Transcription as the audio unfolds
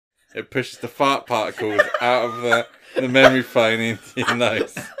it pushes the fart particles out of the memory foam into your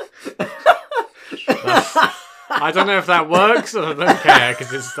nose. I don't know if that works, or I don't care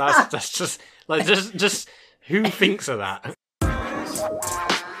because that's just like just who thinks of that?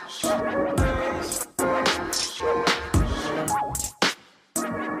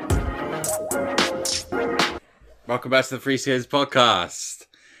 Welcome back to the Free Skins podcast.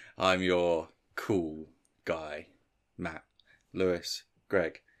 I'm your cool guy, Matt, Lewis,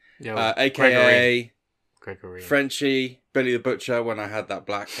 Greg, aka Gregory, Frenchie, Billy the Butcher. When I had that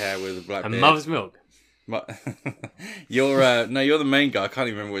black hair with the black and beard. Mother's Milk. You're the main guy. I can't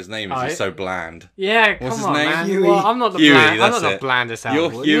even remember what his name is. He's so bland. Yeah, What's come his on, name? man. Huey. Well, I'm not the Huey, bland. I'm that's not the it. blandest out.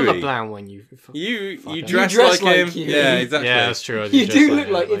 You're You're Huey. the bland one. You fucker. dress, dress like him. like Huey. Yeah, exactly. Yeah, that's true. You do look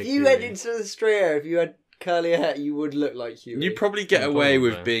like, if Huey. you went into the straight hair, if you had curly hair, you would look like Huey. You probably get Yeah, away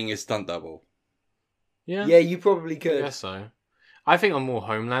with probably. being his stunt double. Yeah, Yeah, you probably I could. guess so. I think I'm more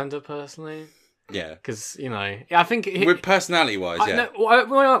Homelander personally, Yeah. because I think With personality-wise, yeah.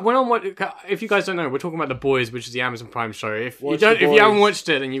 if you guys don't know, we're talking about The Boys, which is the Amazon Prime show. If Watch you don't, The if you haven't Boys. watched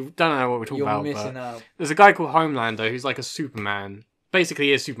it, then you don't know what we're talking You're about. missing But out. there's a guy called Homelander who's like a Superman. Basically,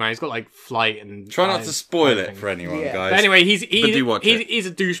 he is Superman. He's got like flight and Try not to spoil it everything. for anyone, Yeah. guys. But anyway, do watch it. he's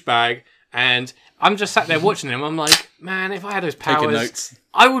a douchebag, and I'm just sat there watching him. I'm like, man, if I had those powers, Taking notes.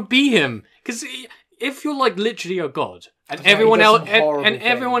 I would be him. Because if you're like literally a god, and Okay, he everyone does else some horrible and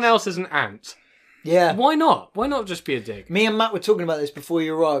everyone things. else is an ant, Yeah. why not? Why not just be a dick? Me and Matt were talking about this before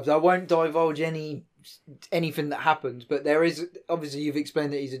you arrived. I won't divulge anything that happens, but there is, obviously you've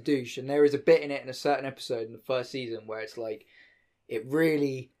explained that he's a douche, and there is a bit in it in a certain episode in the first season where it's like, it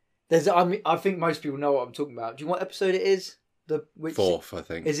really, I think most people know what I'm talking about. Do you know what episode it is? Which Fourth, I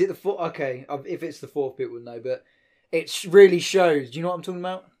think. Is it the fourth? Okay, if it's the fourth, people would know, but it really shows. Do you know what I'm talking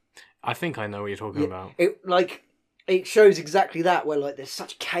about? I think I know what you're talking about. It shows exactly that, where like there's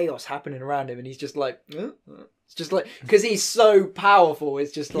such chaos happening around him, and he's just like, it's just like, because he's so powerful.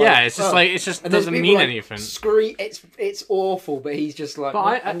 It's just like, Yeah, it's just like it just and there's doesn't people, mean like, anything. It's awful, but he's just like,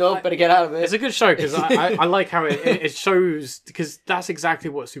 But better get out of it. It's a good show because I like how it shows, because that's exactly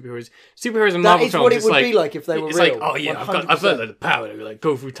what superheroes in That Marvel is films. what it it's would like, be like if they were it's real. like, oh yeah, I've 100%. got the power to like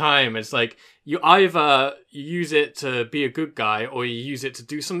go through time. It's like you either use it to be a good guy or you use it to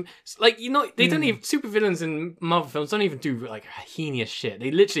do some like they don't even supervillains in Marvel films don't even do like heinous shit.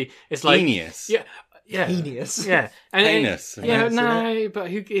 They literally it's like Genius. yeah. Heinous. Yeah, and Heinous. yeah, Heinous, no, but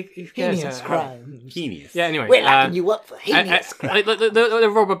who cares? Heinous crimes. Genius. Yeah, anyway, We're locking you up for heinous crimes. like they'll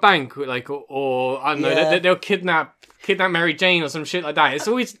rob a bank, like or I don't know, Yeah. they'll kidnap Mary Jane or some shit like that. It's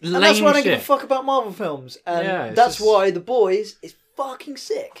always lame And that's why I don't shit. give a fuck about Marvel films. And Yeah, it's that's just- why The Boys is fucking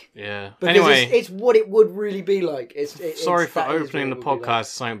sick. Yeah. Because Anyway, it's what it would really be like. sorry for that is opening the what it would be podcast like.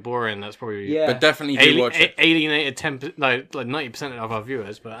 to something boring. That's probably Yeah. But definitely do watch it. alienated 90% of our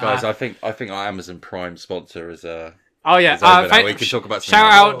viewers. But Guys, I think our Amazon Prime sponsor is oh yeah, is over now. We can talk about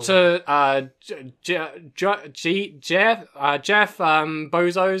shout something out to Jeff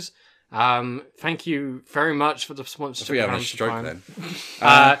Bozos. Thank you very much for the I sponsorship. thought you of having a Amazon stroke Prime.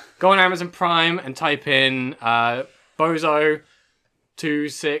 then. Go on Amazon Prime and type in Bozo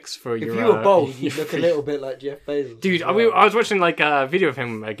 26 for If your. you were bold, you'd your look a free- little bit like Jeff Bezos. Dude, as well. I was watching like a video of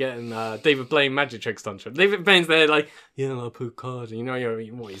him getting David Blaine magic tricks done. David Blaine's there like, yeah, I'll put cards, and you know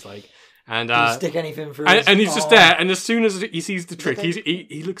what he's like, and Can you stick anything through his and he's just arm? there, and as soon as he sees the trick,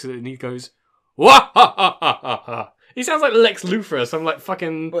 he looks at it and he goes, wah ha ha ha ha ha. He sounds like Lex Luthor, some like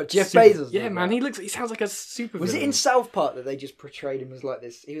fucking What, Jeff Bezos Yeah, does man, that? he sounds like a super. Was it villain. in South Park that they just portrayed him as like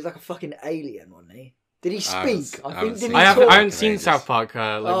this? He was like a fucking alien, wasn't he? Did he speak? I I haven't think. seen Did it. he I talk? haven't seen Ages. South Park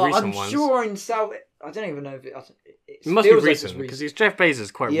recent I'm ones. sure in South. I don't even know if it. It must be feels like recent it's because he's Jeff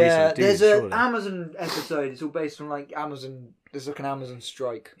Bezos quite Yeah, recent. Dude, there's an surely. Amazon episode. It's all based on like Amazon. There's like an Amazon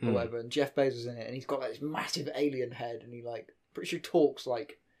strike or Hmm. whatever, and Jeff Bezos in it, and he's got like this massive alien head, and he like pretty sure talks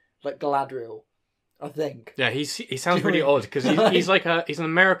like Galadriel, I think. Yeah, he sounds really odd because he's an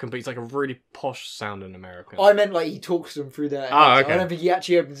American, but he's like a really posh sounding American. I meant like he talks to them through their heads. Oh, okay. I don't think he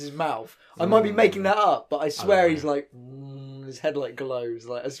actually opens his mouth. I might be making that up, but I swear know. he's like his head like glows.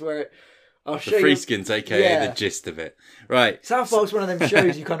 Like I swear. I'll show The you. Free Skins, aka Yeah. the gist of it. Right. South Park's one of them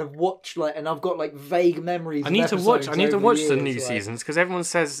shows you kind of watch like, and I've got like vague memories. I of need to watch. episodes I need to over watch the years, new like- seasons because everyone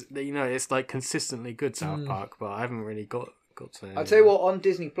says that it's like consistently good South Park, but I haven't really got to. I'll tell you what, on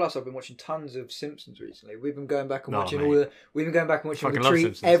Disney Plus, I've been watching tons of Simpsons recently. We've been going back and No, watching mate. We've been going back and watching Fucking love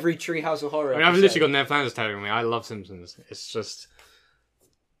Simpsons. every Treehouse of Horror. I mean, I've episode. literally got Ned Flanders telling me I love Simpsons. It's just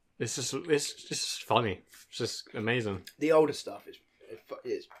funny. It's just amazing. The older stuff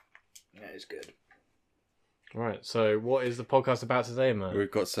is good. Right. So, what is the podcast about today, man?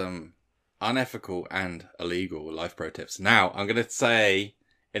 We've got some unethical and illegal life pro tips. Now, I'm going to say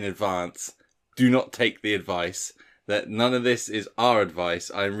in advance. Do not take the advice. That none of this is our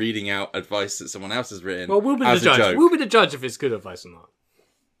advice. I'm reading out advice that someone else has written. Well, we'll be the as a judge. joke. We'll be the judge if it's good advice or not.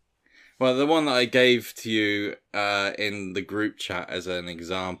 Well, the one that I gave to you in the group chat as an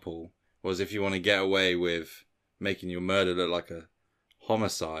example was if you want to get away with making your murder look like a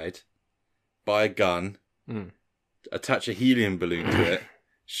homicide, buy a gun, attach a helium balloon to it,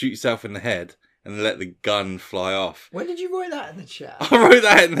 shoot yourself in the head, and let the gun fly off. When did you write that in the chat? I wrote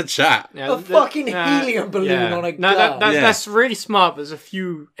that in the chat. Yeah, A fucking helium balloon on a No, gun. that's really smart. There's a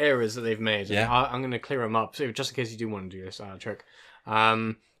few errors that they've made. Yeah. I'm going to clear them up, so just in case you do want to do this trick.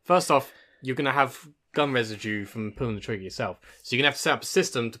 First off, you're going to have gun residue from pulling the trigger yourself. So you're going to have to set up a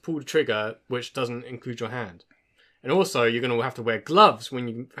system to pull the trigger which doesn't include your hand. And also, you're going to have to wear gloves when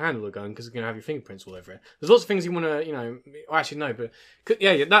you handle the gun because you're going to have your fingerprints all over it. There's lots of things you want to, well, actually no, but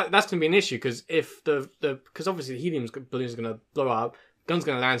that's going to be an issue because if because obviously the helium balloon is going to blow up, gun's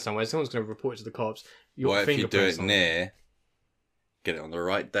going to land somewhere, someone's going to report it to the cops. What if you do it on near, get it on the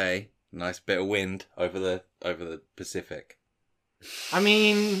right day, nice bit of wind over the Pacific. I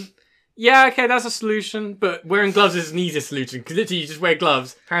mean, yeah, okay, that's a solution, but wearing gloves is an easier solution because literally you just wear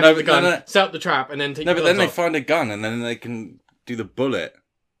gloves, handle the gun, set up the trap, and then take. No, your but then gloves they off. find a gun and then they can do the bullet.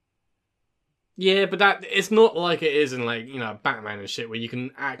 Yeah, but that it's not like it is in Batman and shit where you can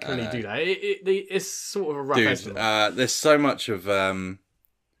actually do that. It's sort of a rough estimate. There's so much of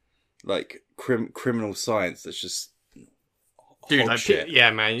criminal science that's just shit.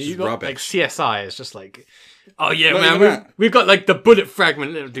 Yeah, man, you got rubbish. like CSI. It's just like, oh yeah, Not man, even that. we've got like the bullet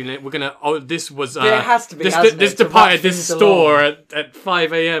fragment. We're gonna. Oh, this was. But it has to be. This hasn't it, to departed wrap this things store along? at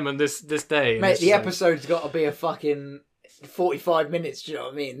 5 a.m. on this day. And Mate, it's the just like- episode's got to be a fucking 45 minutes. Do you know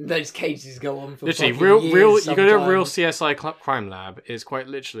what I mean? Those cases go on for literally fucking real. years You go to a real sometimes. CSI crime lab. It's quite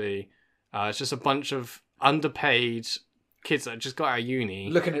literally. It's just a bunch of underpaid kids that just got out of uni.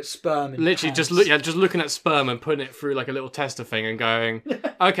 Looking at sperm. In Literally, just looking at sperm and putting it through like a little tester thing and going,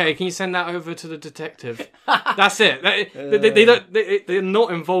 "Okay, can you send that over to the detective?" That's it. They're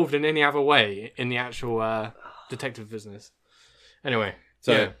not involved in any other way in the actual detective business. Anyway,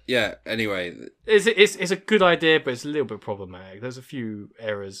 So yeah. Anyway, it's a good idea, but it's a little bit problematic. There's a few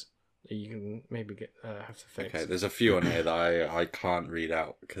errors that you can maybe have to fix. okay. There's a few on here that I can't read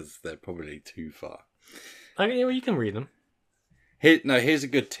out because they're probably too far. Okay, well, you can read them. Here's a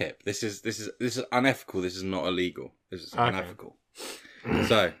good tip. This is unethical. This is not illegal. This is unethical.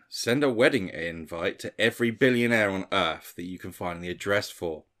 So send a wedding invite to every billionaire on Earth that you can find the address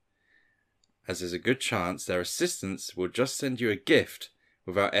for, as there's a good chance their assistants will just send you a gift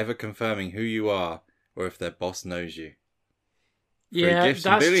without ever confirming who you are or if their boss knows you. Yeah, gifts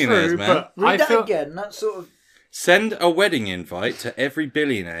and that's billionaires, true. man. But Read I that feel again. That's sort of. Send a wedding invite to every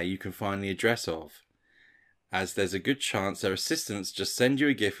billionaire you can find the address of, as there's a good chance their assistants just send you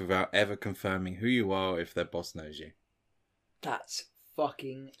a gift without ever confirming who you are or if their boss knows you. That's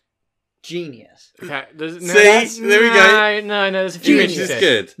fucking genius. okay. See? There we go. No, there's a few Genius. issues. This is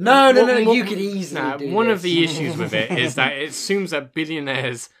here. good. No. You could easily do one this. of the issues with it is that it assumes that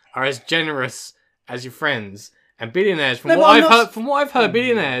billionaires are as generous as your friends, and billionaires, from what I've heard,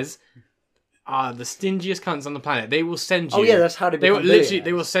 billionaires are the stingiest cunts on the planet. They will send you. Oh yeah, that's how they they become will literally. billionaires.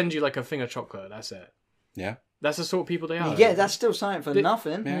 They will send you like a thing of chocolate. That's it. Yeah. That's the sort of people they are. Yeah, that's still something for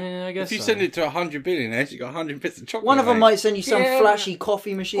nothing. Yeah, I guess. If you so. send it to 100 billionaires, you got 100 bits of chocolate. One of them mate. might send you some Yeah. flashy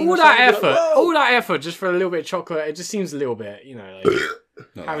coffee machine. all or that something. effort, You're like, "Whoa." all that effort just for a little bit of chocolate. It just seems a little bit, like.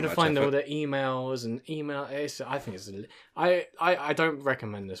 Not Having that to much find all effort. the emails and I think it's. I don't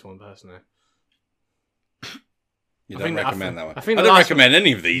recommend this one personally. You I don't think that- recommend that one. I think I the don't last recommend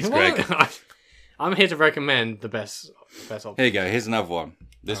any of these, Greg. I'm here to recommend the best option. Here you go. Here's another one.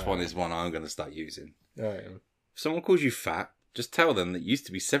 This Alright. one is one I'm going to start using. Alright. If someone calls you fat, just tell them that you used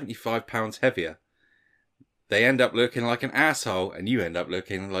to be 75 pounds heavier. They end up looking like an asshole, and you end up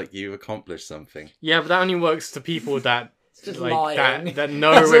looking like you accomplished something. Yeah, but that only works to people that just like lying. that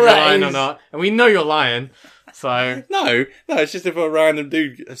know That's we're all that lying or is. not, and we know you're lying. So No, it's just if a random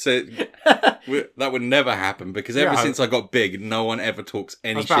dude said that would never happen because ever Yeah. since I got big, no one ever talks I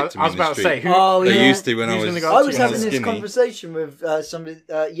any was shit about, to I me was in the about to street. say who. Oh, They yeah. used to when I Who's was. gonna go I up was to you? having this skinny. conversation with somebody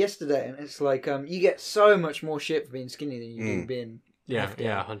yesterday, and it's like you get so much more shit for being skinny than you do being Yeah, hefty.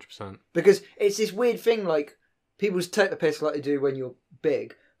 yeah, 100%. Because it's this weird thing, like people take the piss like they do when you're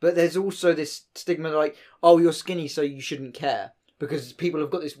big, but there's also this stigma like, oh, you're skinny, so you shouldn't care. Because people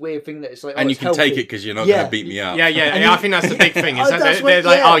have got this weird thing that it's like, And oh, you it's can healthy. take it because you're not Yeah. going to beat me up. Yeah, And I you- think that's the big thing. Is Oh, that that's they're what-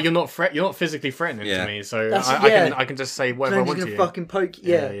 like, yeah. oh, you're not physically threatening Yeah. to me, so That's- I yeah. can just say And whatever I then want you to can you. fucking poke.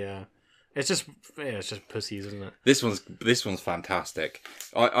 Yeah. yeah. It's just pussies, isn't it? This one's fantastic.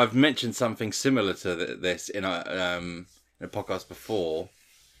 I've mentioned something similar to this in a podcast before,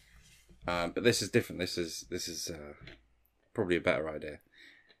 But this is different. This is probably a better idea.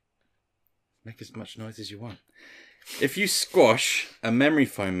 Make as much noise as you want. If you squash a memory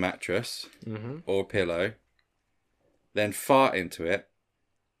foam mattress or pillow, then fart into it,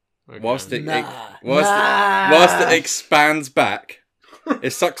 whilst it expands back,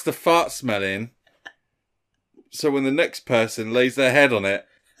 it sucks the fart smell in. So when the next person lays their head on it,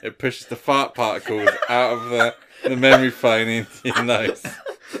 it pushes the fart particles out of the memory foam into your nose.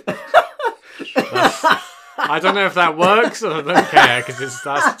 I don't know if that works, or I don't care because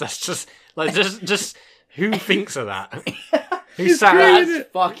that's just like just who thinks of that? Who sat That's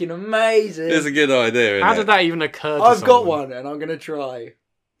fucking amazing. It's a good idea. Isn't How it? did that even occur to I've someone? got one, and I'm gonna try.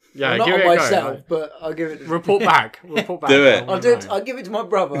 Yeah, Well, give not it on a myself, go. but I'll give it. Report back. Report back. Do it. I'll do it. I'll give it to my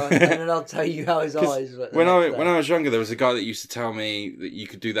brother, and then I'll tell you how his eyes look. When I was younger, there was a guy that used to tell me that you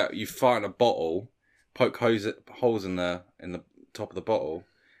could do that. You fart in a bottle, poke holes in the top of the bottle,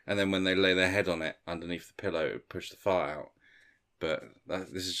 and then when they lay their head on it underneath the pillow, it would push the fart out. But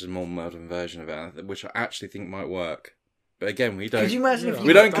this is just a more modern version of it, which I actually think might work. But again, we don't. Could you imagine if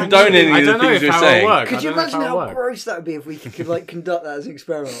we don't condone any of the things you're saying. Could you imagine how gross that would be if we could like conduct that as an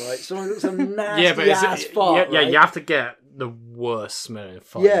experiment? Like someone got some nasty ass fart. Yeah, right? you have to get the worst smelling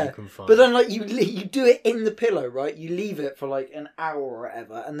fart you can find. But then like you do it in the pillow, right? You leave it for like an hour or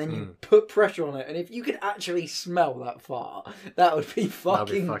whatever, and then you put pressure on it. And if you could actually smell that fart, that would be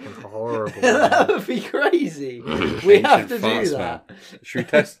fucking. That'd be fucking horrible. That would be crazy. We have to do that.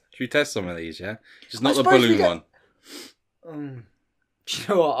 Should we test some of these? Yeah, just not the suppose balloon one. Do you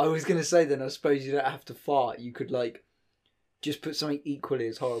know what I was going to say then? I suppose you don't have to fart. You could like just put something equally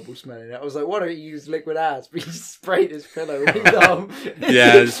as horrible smelling. I was like, why don't you use liquid ass? But you spray this pillow with your thumb.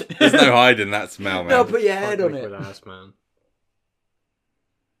 Yeah, there's no hiding that smell, man. No, put your head on it. Liquid ass, man.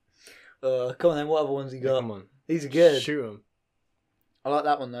 Come on then, what other ones you got? Come on. These are good. Shoot them. I like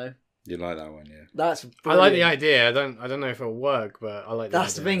that one though. You like that one, yeah? That's I brilliant. like the idea. I don't know if it'll work, but I like the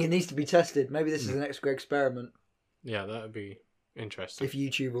That's the idea. thing, it needs to be tested. Maybe this is an extra experiment. Yeah, that would be interesting. If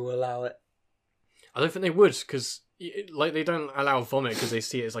YouTube will allow it. I don't think they would, because like they don't allow vomit because they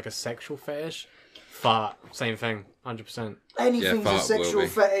see it as like a sexual fetish. Fart, same thing, 100%. Anything's fart a will sexual be.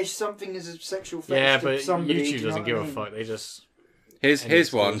 fetish. Something is a sexual fetish. Yeah, to but somebody, do YouTube you know doesn't what give I a mean? fuck. They just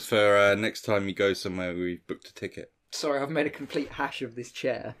Here's one for next time you go somewhere where we've booked a ticket. Sorry, I've made a complete hash of this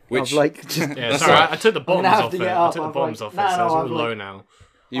chair. Which- I've like just yeah. That's Sorry, all right. I took the bottoms have off to it. get I up. took the I'm bottoms like, off no, it, so it's no, all I'm low like- now.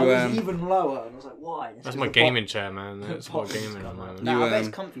 I You was even lower, and I was like, "Why?" It's That's 'cause my the gaming chair, man. That's my bottom's gaming at the come up. moment. Nah, I bet You,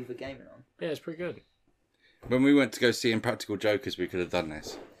 it's comfy for gaming on. Yeah, it's pretty good. When we went to go see Impractical Jokers, we could have done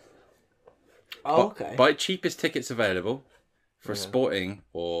this. Oh, okay. Buy cheapest tickets available for a Yeah. sporting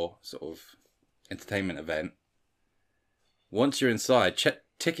or sort of entertainment event. Once you're inside, check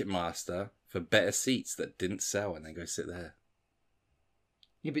Ticketmaster for better seats that didn't sell, and then go sit there.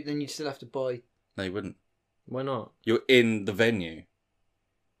 Yeah, but then you'd still have to buy. No, you wouldn't. Why not? You're in the venue.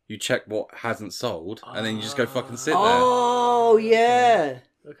 You check what hasn't sold, and then you just go fucking sit there. Oh yeah,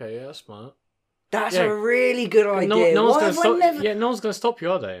 Okay, yeah, that's smart. that's Yeah. a really good idea. No one's Why gonna have I stop. never? Yeah, no one's gonna stop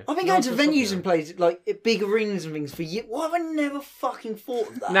you, are they? I've been No going one's to gonna stop venues you. and places like big arenas and things for years. Why have I never fucking thought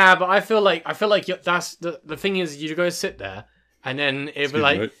of that? Nah, but I feel like that's the thing is you go sit there and then it'd be Excuse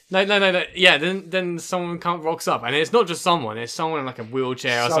like me. no yeah then someone rocks up and it's not just someone, it's someone in like a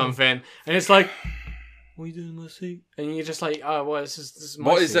wheelchair or something, and it's like, what are you doing in my seat? And you're just like, oh well, this is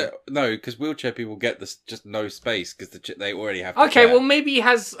my What is seat. it? No, because wheelchair people get this just no space because they already have. The Okay, chair. well maybe he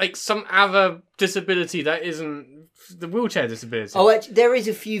has like some other disability that isn't the wheelchair disability. Oh, actually, there is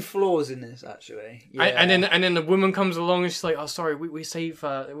a few flaws in this actually. Yeah. And then the woman comes along and she's like, "Oh, sorry, we save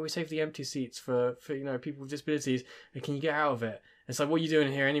the empty seats for people with disabilities. Can you get out of it?" It's like, what are you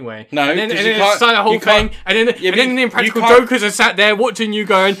doing here anyway? No, and then 'cause and you then can't- it's like a whole you can't- thing, and then Yeah, and then but the Impractical you can't- Jokers are sat there watching you,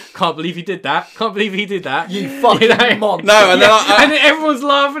 going, "Can't believe he did that! Can't believe he did that! You fucking know? monster. No, and then and then everyone's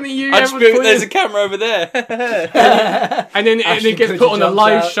laughing at you. I just everyone's feel there's a pointing- camera over there. and then Ashton it gets Kutcher put on a jumps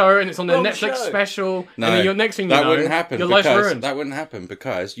live out. show, and it's on the Wrong Netflix show. special. No, and then your next thing you that know, wouldn't happen. your life's because ruined. That wouldn't happen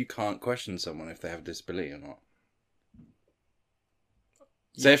because you can't question someone if they have a disability or not.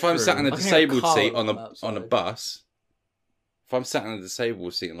 So if I'm sat in a I can hear a disabled car seat on alarm a outside. bus, if I'm sat in a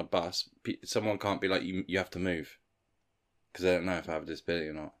disabled seat on a bus, someone can't be like, you have to move because they don't know if I have a disability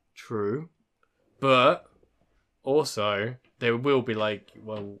or not. True, but also they will be like,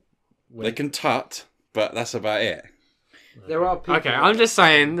 well, They can tut, but that's about it. There are people. okay. I'm just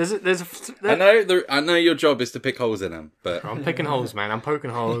saying, I know your job is to pick holes in them, but I'm picking holes, man. I'm poking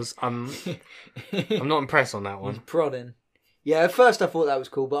holes. I'm not impressed on that one. prodding. Yeah, at first I thought that was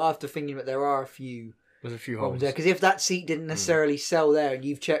cool, but after thinking that there are a few There's a few problems holes. there. Because if that seat didn't necessarily sell there and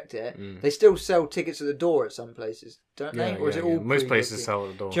you've checked it, they still sell tickets at the door at some places, don't they? Or is it all most places pre-booking? sell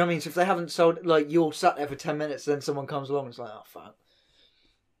at the door. Do you know what I mean? So if they haven't sold, like, you're sat there for 10 minutes, then someone comes along and it's like, oh, fuck.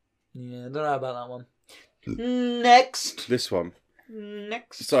 Yeah, I don't know about that one. Next. This one.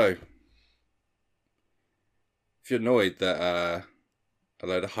 Next. So, if you're annoyed that a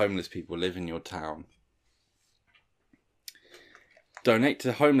load of homeless people live in your town, donate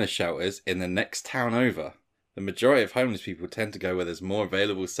to homeless shelters in the next town over. The majority of homeless people tend to go where there's more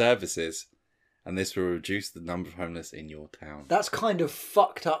available services, and this will reduce the number of homeless in your town. That's kind of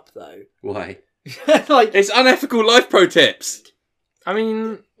fucked up, though. Why? Like, It's unethical life pro tips. I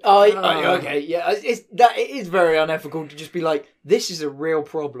mean, okay, yeah, it is very unethical to just be like, this is a real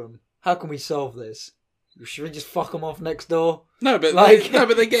problem. How can we solve this? Should we just fuck them off next door? No, but Like-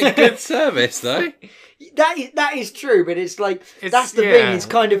 they get good service though. That is true, but it's like that's the thing. It's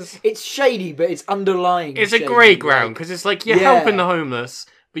kind of it's shady, but it's underlying. it's a shady, grey like- ground because it's like you're Yeah. helping the homeless,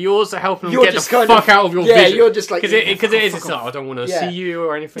 but you're also helping them You're get the just kind fuck of- out of your yeah, vision. you're just like because it is. fuck It's like, I don't want to Yeah. see you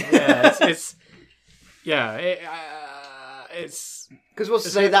or anything. Yeah, it's yeah. It's Because what's to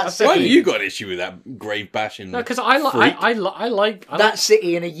It's say a- that a Why have city, you got an issue with that grave bashing? no, because I like that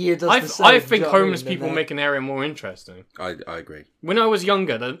city in a year does the same. I do think you know what I homeless mean? people And make an area more interesting. I agree. When I was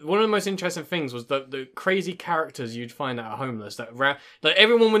younger, one of the most interesting things was the crazy characters you'd find that are homeless. Like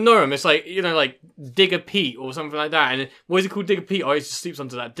everyone would know them. It's like, you know, like Digger Pete or something like that. And what is he called, Digger Pete? Oh, he just sleeps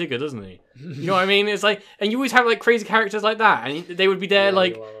under that digger, doesn't he? You know what I mean? It's like, and you always have like crazy characters like that, and they would be there Yeah,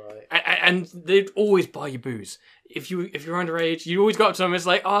 like, you are right. and they'd always buy you booze. If you're underage, you always go up to them. It's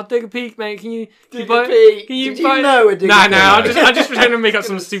like, oh, Digger Pete, mate, can you Digger buy? Pete, Can you did buy? you know a Digger Nah, Pete? I just pretend to make up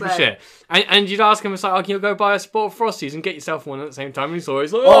some Gonna stupid say. shit. And you'd ask him, it's like, oh, can you go buy a spot of Frosties and get yourself one at the same time? And he's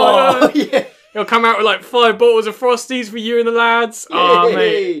always like, Oh yeah. he'll come out with like 5 bottles of Frosties for you and the lads. Oh,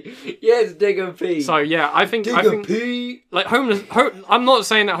 mate. Yes, Digger Pete. So yeah, I think Pete. like I'm not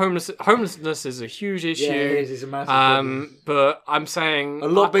saying that homelessness is a huge issue. Yeah, it is. It's a massive problem. But I'm saying A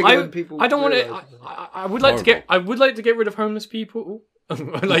lot bigger than people I don't want to. realise. I would like to get. Horrible. I would like to get rid of homeless people.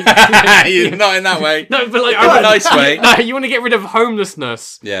 like, You're not in that way. no, but like In a nice way. No, you want to get rid of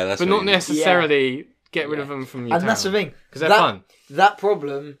homelessness, Yeah, that's but what not you mean. necessarily get rid of them from your And town. that's the thing. because they're fun.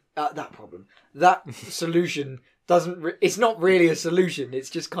 That solution doesn't. It's not really a solution. It's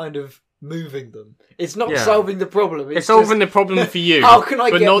just kind of moving them. It's not Yeah. solving the problem. It's solving the problem for you, How can I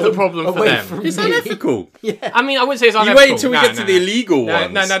but get not the them problem for away them. from It's me? unethical. Yeah. I mean, I wouldn't say it's You unethical. wait till we No, get to no, the no. illegal No,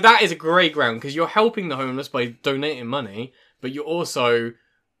 ones. no, that is a grey ground because you're helping the homeless by donating money, but you're also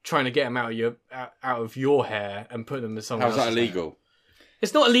trying to get them out of your hair and put them in someone How's that else's hair. illegal?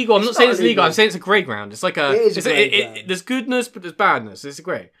 It's not illegal. I'm It's not saying not it's illegal. I'm illegal. saying it's a grey ground. It's like a. It is a it's grey ground. there's goodness, but there's badness. It's a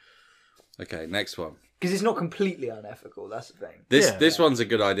grey. Okay, next one. Because it's not completely unethical. That's the thing. This one's a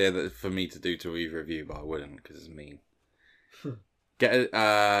good idea for me to do to either of you, but I wouldn't because it's mean. Get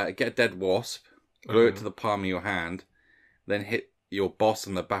a dead wasp, glue it to the palm of your hand, then hit your boss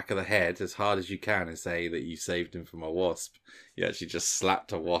on the back of the head as hard as you can and say that you saved him from a wasp. You actually just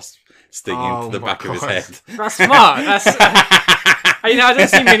slapped a wasp sting into the my back of his God. head. That's smart. That's. I don't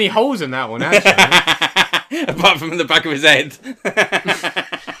see many holes in that one actually. Apart from the back of his head.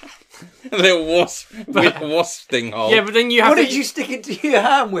 A little wasp sting hole. Yeah, but then you have. What to, did you stick it to your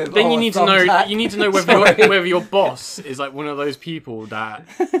hand with? Then Oh, you need to know. thumbtack. You need to know Sorry. whether your boss is like one of those people that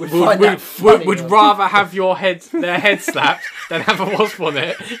find that funny, would though. rather have their head slapped than have a wasp on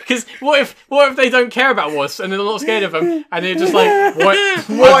it. Because what if they don't care about wasps and they're not scared of them and they're just like, what?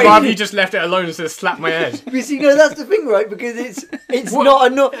 I'd rather you just left it alone instead of slap my head. But see, no, that's the thing, right? Because it's What?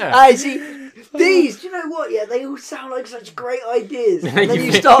 not a no. Yeah. I see. These, do you know what? Yeah, they all sound like such great ideas, and then you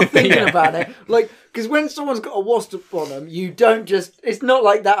You start think- thinking yeah. about it, like because when someone's got a wasp on them, you don't just. It's not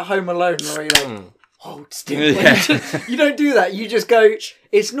like that Home Alone where you're like, hold still. Yeah. You don't do that. You just go.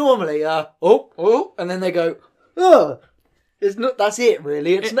 It's normally oh, and then they go, oh. It's not. That's it,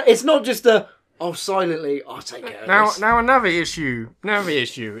 really. It's not just a silently. I'll take care of this. Now another issue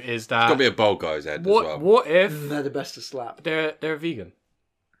is that Got to be a bold guy's head as well. what if They're the best to slap. they're a vegan?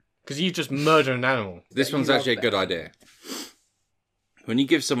 Because you just murdered an animal. This Yeah, one's you actually a love good that. idea. When you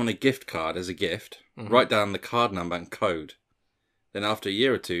give someone a gift card as a gift, write down the card number and code. Then after a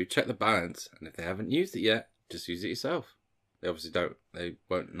year or two, check the balance, and if they haven't used it yet, just use it yourself. They obviously don't. They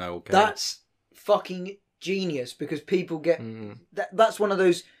won't know. Okay. That's fucking genius because people get that's one of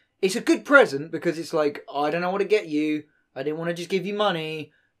those. It's a good present because it's like I don't know what to get you. I didn't want to just give you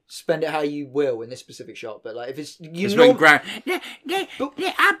money, spend it how you will in this specific shop. But like, if it's you It's know, when Grant.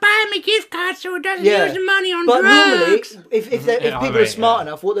 I buy him a gift card so he doesn't Yeah. use the money on but normally, drugs. if people are mate, smart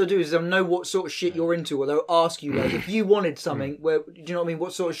enough, what they'll do is they'll know what sort of shit you're into, or they'll ask you like, if you wanted something, where do you know what I mean?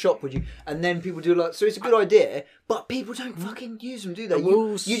 What sort of shop would you? And then people do like, so it's a good idea, but people don't fucking use them, do they?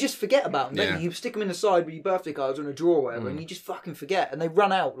 You just forget about them. Don't you? You stick them in the side with your birthday cards on a drawer or whatever, and you just fucking forget, and they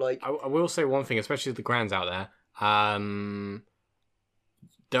run out. Like, I will say one thing, especially the grands out there.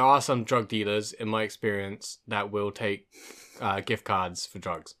 There are some drug dealers, in my experience, that will take gift cards for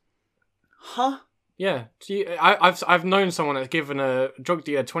drugs. huh? Yeah, see, I've known someone that's given a drug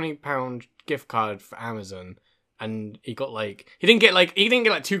dealer £20 gift card for Amazon, and he got like he didn't get like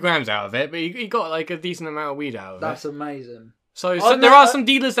 2 grams out of it, but he got like a decent amount of weed out of That's it. amazing. So there are some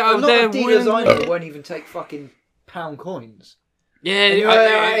dealers that A are lot there. of dealers I willing- know won't even take fucking pound coins. Yeah,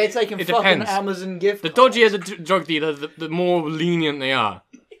 They're taking it fucking depends. Amazon gift The cards. dodgier the drug dealer, the more lenient they are.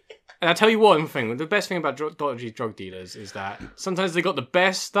 And I tell you one thing: the best thing about dodgy drug dealers is that sometimes they got the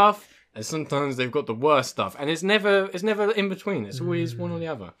best stuff, and sometimes they've got the worst stuff, and it's never in between. It's always one or the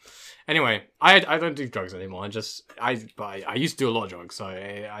other. Anyway, I don't do drugs anymore. I used to do a lot of drugs, so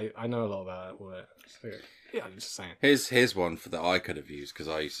I know a lot about all that. So, yeah, I'm just saying. Here's one that I could have used because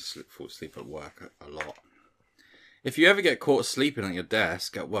I used to fall asleep at work a lot. If you ever get caught sleeping at your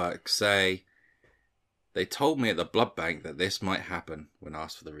desk at work, say, they told me at the blood bank that this might happen. When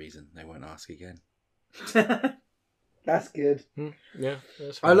asked for the reason, they won't ask again. That's good. Yeah,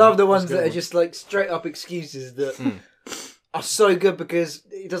 that's I fine. love the That's ones a good that are one. just like straight up excuses that are so good because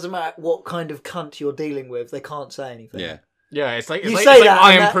it doesn't matter what kind of cunt you're dealing with, they can't say anything. Yeah. Yeah, it's like You it's say like that and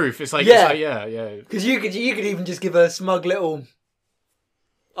iron that- proof. It's like Yeah. yeah. Because you could even just give a smug little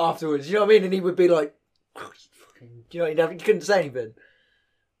afterwards. You know what I mean? And he would be like, oh, you know, you couldn't say anything.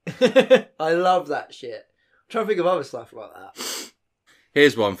 I love that shit. I'm trying to think of other stuff like that.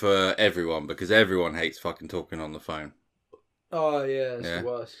 Here's one for everyone because everyone hates fucking talking on the phone. Oh yeah, it's Yeah. the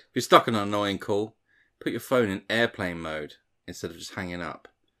worst. If you're stuck on an annoying call, put your phone in airplane mode instead of just hanging up.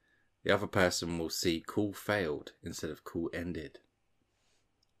 The other person will see call failed instead of call ended.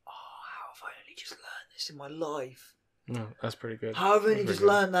 Oh, how have I only just learned this in my life? No, that's pretty good. How have I only That's just pretty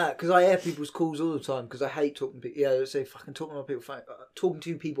good. learned that? Because I hear people's calls all the time because I hate talking to people. Yeah, let's say fucking talking on people phone. Talking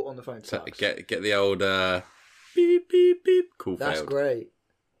to people on the phone So sucks. get the old beep beep beep. Call That's failed. great.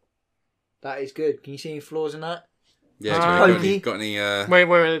 That is good. Can you see any flaws in that? Yeah, Pokey. got any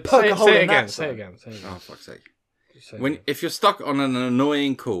Wait. Poke a hole Say it in again. that, Say it son. again. Say it again. Oh fuck's sake. Say it When again. if you're stuck on an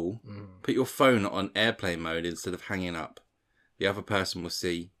annoying call, put your phone on airplane mode instead of hanging up. The other person will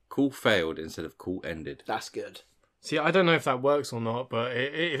see call failed instead of call ended. That's good. See, I don't know if that works or not, but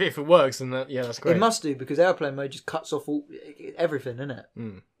if it works, then that's great. It must do because airplane mode just cuts off everything, innit?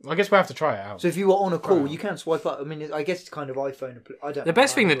 I guess we'll have to try it out. So if you were on a call, you can swipe up. I mean, I guess it's kind of iPhone. I don't. The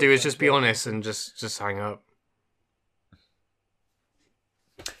best thing to do is just be honest and just hang up.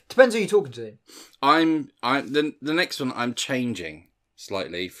 Depends who you're talking to. The next one I'm changing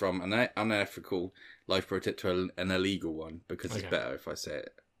slightly from an unethical life pro tip to an illegal one because it's Okay. better if I say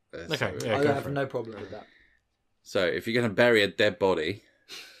it. Okay, So, yeah, I go have for it. no problem with that. So if you're going to bury a dead body,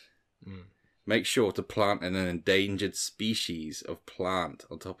 make sure to plant an endangered species of plant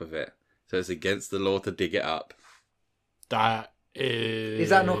on top of it. So it's against the law to dig it up. That is... Is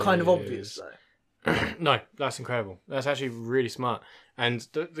that not kind of obvious though? No, that's incredible. That's actually really smart. And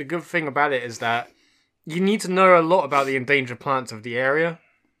the good thing about it is that you need to know a lot about the endangered plants of the area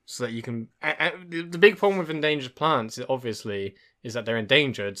so that you can... The big problem with endangered plants, obviously, is that they're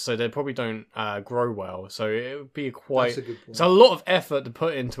endangered, so they probably don't grow well. So it would be quite... That's a good point. It's a lot of effort to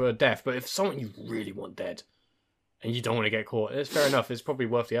put into a death, but if someone you really want dead and you don't want to get caught, it's fair enough. It's probably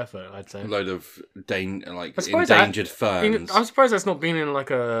worth the effort, I'd say. A load of I suppose endangered I ferns. mean, I'm surprised that's not been in like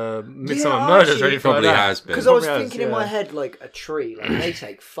a Midsummer Yeah, Murders actually- or anything Probably like that. has been. Because I was Probably has, thinking in my yeah. head, like a tree, like they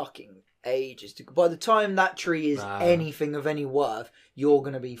take fucking ages to. By the time that tree is Nah. anything of any worth, you're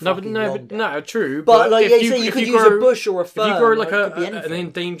gonna be No, fucking but long dead. no, true. But like, if yeah, you, so you if could you use grow, a bush or a fern. if you grow like it could be an anything.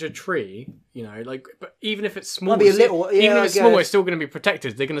 endangered tree, you know, like, but even if it's small, Might be a it's- little- yeah, even if I it's small, guess. it's still going to be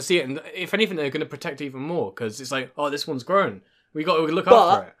protected. They're going to see it, and if anything, they're going to protect it even more because it's like, oh, this one's grown. We got to look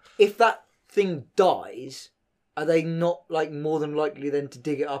after it. But if that thing dies, are they not like more than likely then to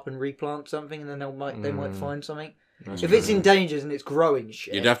dig it up and replant something, and then they might find something? If it's endangered and it's growing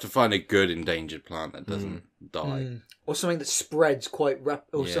shit, You'd have to find a good endangered plant that doesn't die. or something that spreads quite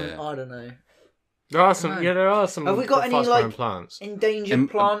rapid, or Yeah. something. I don't know. There are some, No. there are some. Have we got any fast-growing like plants?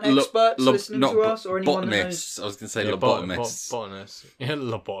 endangered plant experts listening to us, or anyone that knows? botanists. I was going to say Yeah, lobotomists. botanists. Yeah,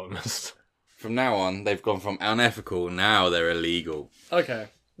 lobotomists. From now on, they've gone from unethical. Now they're illegal. Okay.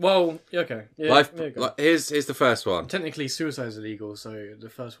 Well, okay. Yeah, Life. there you go. Here's the first one. Technically, suicide is illegal, so the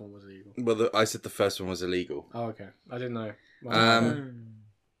first one was illegal. Well, I said the first one was illegal. Oh, okay. I didn't know. Well,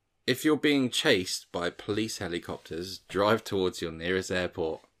 If you're being chased by police helicopters, drive towards your nearest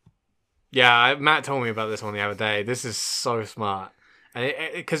airport. yeah, Matt told me about this one the other day. This is so smart.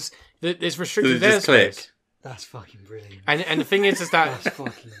 Because there's restricted Does it just airspace. click? That's fucking brilliant. And the thing is that That's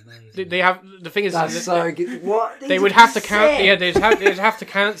fucking amazing. they have the thing is That's that so good. What? they would have to count. Yeah, they'd have to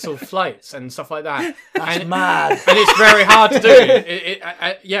cancel flights and stuff like that. That's and, mad. and it's very hard to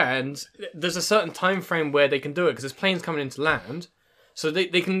do. Yeah, and there's a certain time frame where they can do it because there's planes coming into land, so they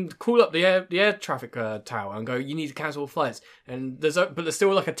can call up the air traffic tower and go, you need to cancel all flights. And but there's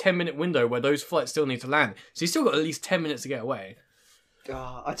still like a 10-minute window where those flights still need to land. So you still got at least 10 minutes to get away.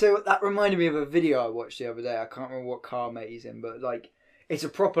 Oh, I tell you what, that reminded me of a video I watched the other day. I can't remember what car mate he's in, but like, it's a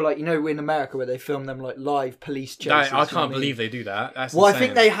proper like, you know, in America where they film them like live police chases. I can't believe they do that. That's Well, insane. I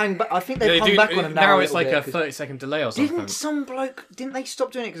think they hang back. I think they've hung back on them now. Now it's a like little a bit, 30-second delay or something. Didn't they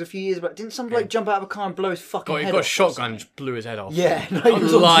stop doing it because a few years back? Didn't some bloke jump out of a car and blow his fucking He head got off a or shotgun something? and just blew his head off. Yeah, no, he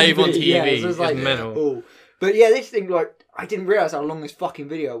was live on TV. Yeah, so it was like, it's mental. oh. But yeah, this thing, like, I didn't realise how long this fucking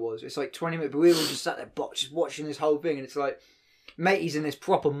video was. It's like 20 minutes, but we were all just sat there just watching this whole thing, and it's like, mate, he's in this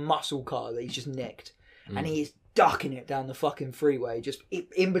proper muscle car that he's just nicked, and he is ducking it down the fucking freeway, just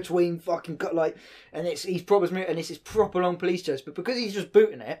in between fucking, like, and he's proper, and it's this proper long police chase, but because he's just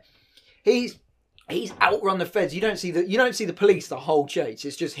booting it, he's outrun the feds. You don't see the police the whole chase.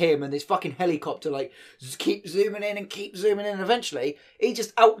 It's just him and this fucking helicopter like keep zooming in, and eventually he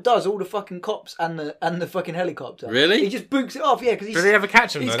just outdoes all the fucking cops and the fucking helicopter. Really? He just books it off. Yeah, because Do they ever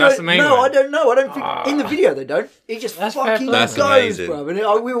catch him though? he's That's the main no, one. I don't know. I don't think in the video they don't. He just That's fair fucking play. goes, That's amazing. bro.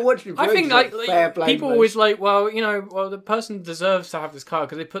 And we were watching. I think like fair play, people mate. always like, well, the person deserves to have this car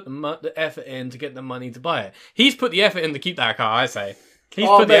because they put the effort in to get the money to buy it. He's put the effort in to keep that car. I say he's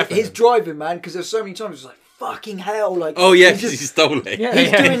put the effort. His in. driving, man, because there's so many times it's like fucking hell, like Oh yeah, he's because just- he stole it. Yeah, He's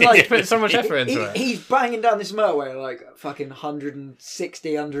yeah, doing he like put so much effort into it. He's banging down this motorway like fucking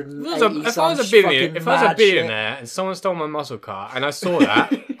 160, 180. If I was a billionaire and someone stole my muscle car and I saw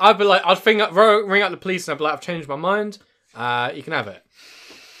that, I'd be like, ring out the police and I'd be like, I've changed my mind. You can have it.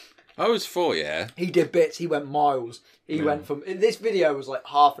 I was for He did bits. He went miles. He went from this video was like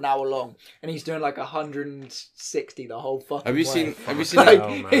half an hour long, and he's doing like 160 the whole fucking. Have you way. seen? Have you seen? Like, that? Oh,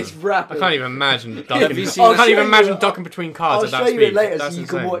 man. it's I rapid. can't even imagine ducking. you I seen- I'll can't show even you- imagine ducking between cars I'll at that show speed. you it later That's so you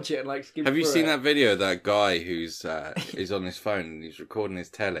insane. can watch it and like skim Have you through seen it. that video of that guy who's is on his phone and he's recording his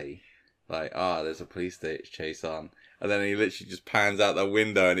telly? Like, there's a police chase on. And then he literally just pans out the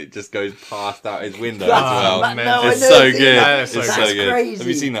window and it just goes past out his window as well. man. No, It's I so never seen good. that. It's It's so so good. crazy. Have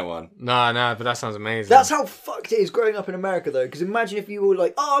you seen that one? No, but that sounds amazing. That's how fucked it is growing up in America, though. Because imagine if you were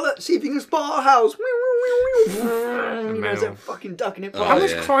like, look, see if you can spot our house. You know, as they're fucking ducking it. Oh, How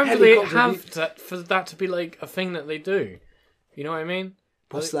much yeah. crime do they Helicopter have for that to be like a thing that they do? You know what I mean?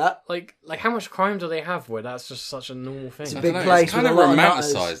 What's that? Like how much crime do they have where that's just such a normal thing? It's a I big don't know, place It's kind with of a lot of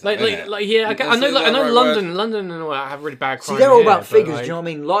nutters. romanticised. Yeah, I That's know. the I know right London and all that have really bad crime. See, they're all here, about but, figures. like, Do you know what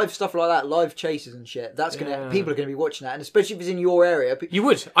I mean? Live stuff like that, live chases and shit. That's gonna people are gonna be watching that, and especially if it's in your area. You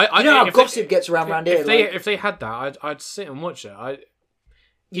would. You know how gossip gets around here. If they had that, I'd sit and watch it.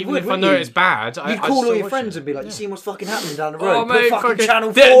 Even if I wouldn't know you? it's bad, You'd I'd call all still your watch friends it. and be like, "You see what's fucking happening down the Oh, road? mate, Put fucking fucking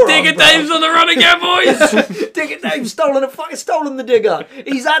Channel 4 Digger on, bro." Dave's on the run again, boys! Digger Dave's stolen the digger.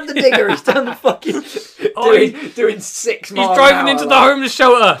 He's had the digger. He's done the fucking doing 6 miles. He's driving into the homeless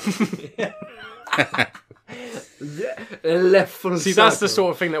shelter. left full See, that's the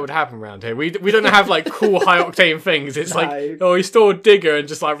sort of thing that would happen around here. We don't have like cool high octane things. It's No. like, he stole a digger and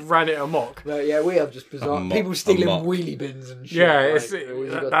just like ran it amok. No, yeah, we have just bizarre people stealing wheelie bins and shit. Yeah,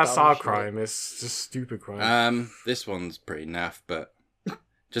 like, that's our crime. It's just stupid crime. This one's pretty naff, but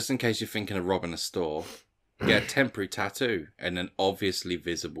just in case you're thinking of robbing a store, get a temporary tattoo in an obviously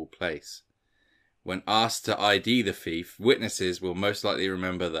visible place. When asked to ID the thief, witnesses will most likely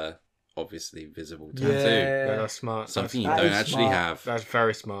remember the obviously visible tattoo. Yeah, that's smart. Something you That don't is actually smart. have. That's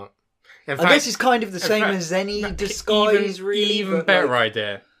very smart. In I guess it's kind of the same fact, as any disguise, really. Even but, better like,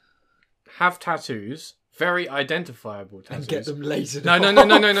 idea. Have tattoos, very identifiable tattoos. and get them lasered. No.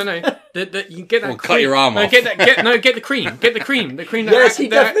 You get that. Well, cut your arm off. Get the cream. Get the cream. The cream. That Yes, he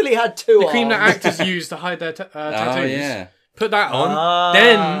definitely had 2 The cream that arms. actors use to hide their tattoos. Oh yeah. Put that on. Ah.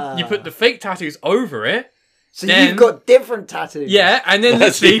 Then you put the fake tattoos over it. So then- you've got different tattoos. Yeah, and then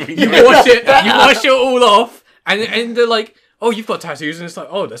That's literally even you wash it all off, and they're like, "Oh, you've got tattoos," and it's like,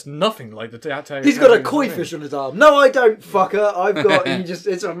 "Oh, there's nothing like the tattoo." He's got a koi fish on his arm. No, I don't, fucker. I've got.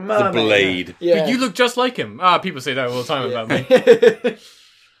 It's a mermaid. blade. Yeah. But you look just like him. People say that all the time about me.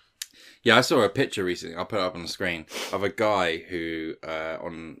 Yeah, I saw a picture recently. I'll put it up on the screen of a guy who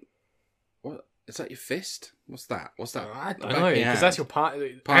what is that? Your fist? What's that? I don't know because that's your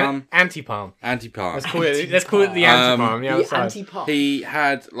palm. Anti-palm. Anti-palm. Let's call it the anti-palm. The anti-palm. He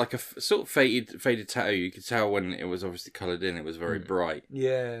had like a sort of faded tattoo. You could tell when it was obviously coloured in. It was very bright.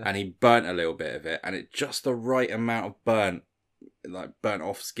 Yeah. And he burnt a little bit of it, and it just the right amount of burnt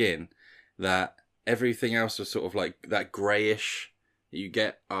off skin that everything else was sort of like that greyish that you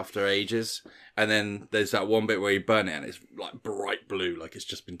get after ages. And then there's that one bit where he burnt it, and it's like bright blue, like it's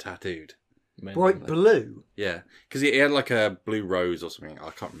just been tattooed. Bright blue? Yeah, because he had like a blue rose or something. I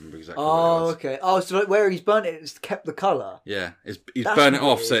can't remember exactly what it Oh, was. okay. Oh, so like where he's burnt it, it's kept the colour. Yeah, he's That's burnt it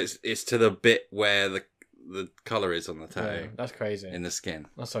off, weird. so it's to the bit where the colour is on the tattoo. Yeah, that's crazy. In the skin.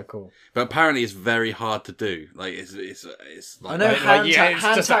 That's so cool. But apparently it's very hard to do. Like, it's like... I know hand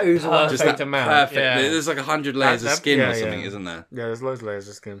tattoos are just that perfect amount. perfect. Yeah. There's like 100 layers of skin or something, isn't there? Yeah, there's loads of layers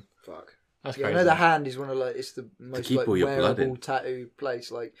of skin. Fuck. That's Yeah, I crazy. know the hand is one of like it's the most keep like all your blood wearable in. tattoo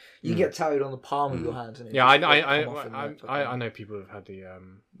place. Like you get tattooed on the palm of your hand. And it Yeah, just, like, come off in there, fucking- I know people who've had the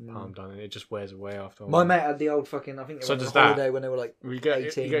palm done and it just wears away after a My while. mate had the old fucking. I think it So was does on that. holiday when they were like You get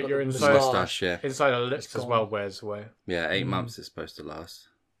 18. your got the inside Moustache, yeah. inside of the lips It's as gone. well wears away. Yeah, 8 months is supposed to last.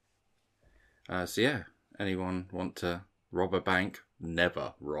 So yeah, anyone want to rob a bank?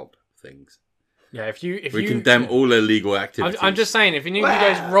 Never rob things. Yeah, if you We condemn all illegal activities. I'm just saying, if you need to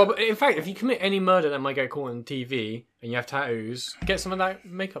guys rob, in fact, if you commit any murder that might get caught on TV and you have tattoos, get some of that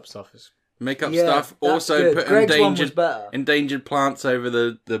makeup stuff. Makeup Yeah, stuff. that's Also good. put Greg's one was better. endangered plants over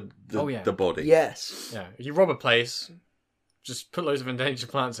the body. Yes, Yeah, if you rob a place, just put loads of endangered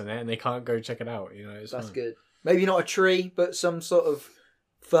plants in it, and they can't go check it out. You know, it's that's fine. good. Maybe not a tree, but some sort of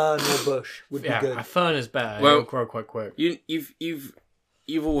fern or bush would be Yeah, good. a fern is better. Well- It'll grow quite quick.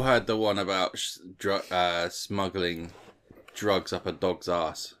 You've all heard the one about smuggling drugs up a dog's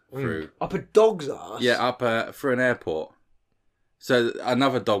ass through. Up a dog's ass. Yeah, up through an airport. So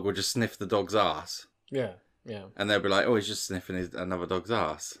another dog will just sniff the dog's ass, Yeah, yeah. and they'll be like, "Oh, he's just sniffing another dog's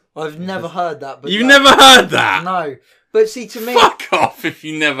ass." I've never heard that. But You've that- never heard that? No, but see, to me, Fuck off if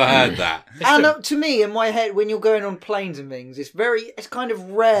you never heard that. and to me, in my head, when you're going on planes and things, it's kind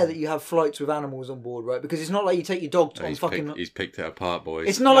of rare that you have flights with animals on board, right? Because it's not like you take your dog on He's picked it apart, boys.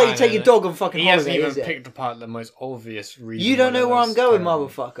 It's not like you take your dog on fucking He hasn't holiday, even is it? picked apart the most obvious reason. You don't why know where that I'm going, terrible.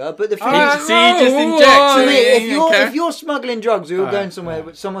 motherfucker. But the thing Ah, is, see, he just injects to it. me, Okay. if you're smuggling drugs, we're all going Alright, somewhere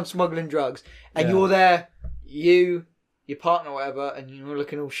with someone smuggling drugs, and Yeah. you're there, your partner or whatever, and you're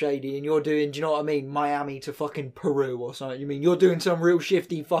looking all shady, and you're doing, do you know what I mean, Miami to fucking Peru or something. You mean you're doing some real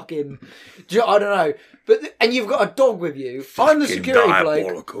shifty fucking, I don't know, and you've got a dog with you. I'm the security bloke.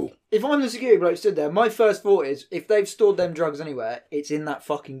 diabolical. If I'm the security bloke stood there, my first thought is, if they've stored them drugs anywhere, it's in that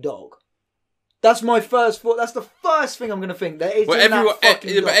fucking dog. That's my first thought. That's the first thing I'm going to think. That it's in that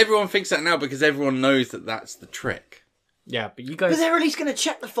fucking dog. But everyone thinks that now because everyone knows that that's the trick. Yeah, but you guys. But they're at least going to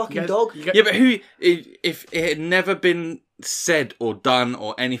check the fucking dog. Yeah, but if it had never been said or done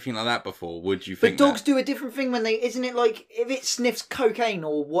or anything like that before, would you But think dogs that? do a different thing when isn't it like, if it sniffs cocaine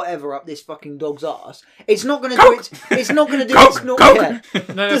or whatever up this fucking dog's ass, it's not going to do it's not going to do its not yeah.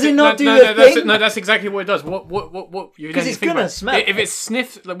 Does it not do the thing? That's exactly what it does. What? Because it's gonna smell If it. it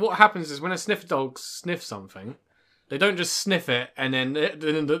sniffs, like what happens is when a sniff dog sniffs something, they don't just sniff it and then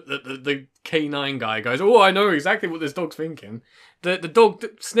the canine guy goes, "Oh, I know exactly what this dog's thinking." The dog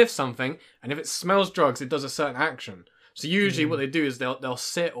sniffs something, and if it smells drugs, it does a certain action. So usually, what they do is they'll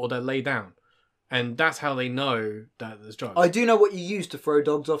sit or they'll lay down, and that's how they know that there's drugs. I do know what you use to throw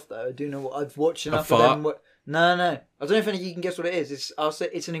dogs off, though. I do know what I've watched enough of them. No. I don't know if any of you can guess what it is. I'll say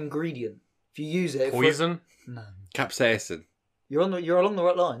it's an ingredient. If you use it, Poison. No, Capsaicin. you're along the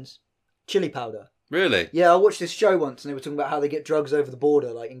right lines. Chili powder. Really? Yeah, I watched this show once, and they were talking about how they get drugs over the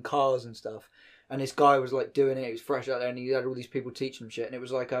border, like in cars and stuff. And this guy was like doing it. He was fresh out there, and he had all these people teaching him shit. And it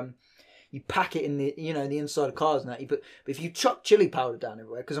was like, you pack it in the the inside of cars and that. But if you chuck chili powder down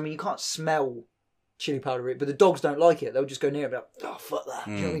everywhere, because I mean you can't smell chili powder, but the dogs don't like it. They'll just go near it and be like, oh fuck that,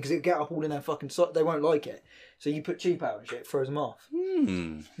 you know what I mean? Because it'll get up all in their fucking sock. They won't like it. So you put chili powder and shit, it throws them off.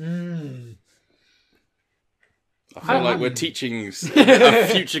 I feel like we're teaching a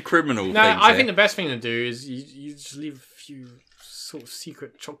future criminal. No, I think the best thing to do is you just leave a few sort of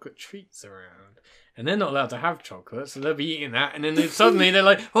secret chocolate treats around. And they're not allowed to have chocolate, so they'll be eating that. And then suddenly they're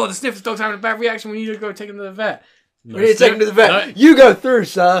like, "Oh, the sniffer dog's having a bad reaction. We need to go take him to the vet." No, We need to take him to the vet. No, You go through,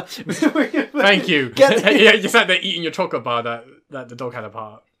 sir. thank you. Get the- Yeah, you sat there eating your chocolate bar that the dog had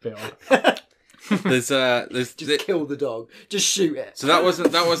a bit of. there's Just kill the dog. Just shoot it. so that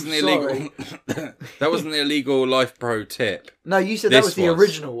wasn't the Sorry. illegal that wasn't the illegal Life Pro tip. No, you said that This was the was.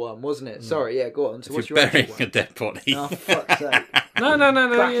 original one, wasn't it? Sorry, yeah, go on. So If what's you're your actual burying one? a dead body, Oh, fuck's sake. No. Back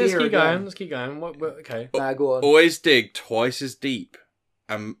Let's here keep again. going. Let's keep going. What okay. Nah, go on. Always dig twice as deep.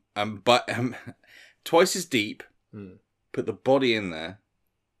 But twice as deep. Put the body in there.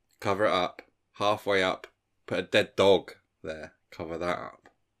 Cover it up. Halfway up. Put a dead dog there. Cover that up.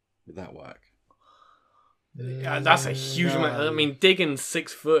 Would that work? Yeah, that's a huge amount. I mean, digging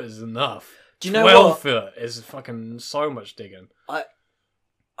 6 foot is enough. Do you know 12 what? foot is fucking so much digging. I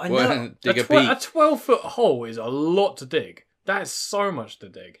know. Well, dig a A beak. 12-foot hole is a lot to dig. That is so much to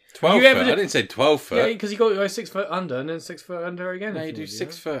dig. 12 You foot? ever I did- didn't say 12 foot. Yeah, because you got to go 6 foot under and then 6 foot under again. No, if you do want,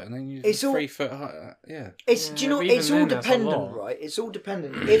 6 foot and then you do It's all- 3 foot high. Yeah. It's Yeah, do you know? but It's even all then, that's a dependent, lot. right? It's all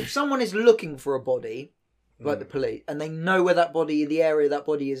dependent. If someone is looking for a body, like the police, and they know where that body, the area that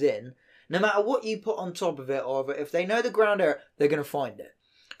body is in, no matter what you put on top of it, or if they know the ground area, they're going to find it.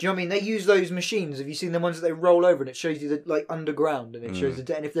 Do you know what I mean? They use those machines. Have you seen the ones that they roll over and it shows you the like underground and it shows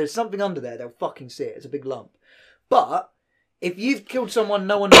the and if there's something under there, they'll fucking see it. It's a big lump. But if you've killed someone,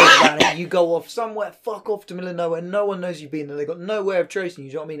 no one knows about it. You go off somewhere, fuck off to the middle of nowhere. No one knows you've been there. They've got no way of tracing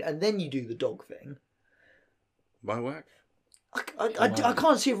you. Do you know what I mean? And then you do the dog thing. Might work. I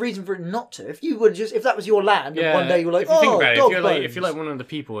can't see a reason for it not to. If you would if that was your land, Yeah, and one day you were like, if you think oh, about it, dog if you're like bones. one of the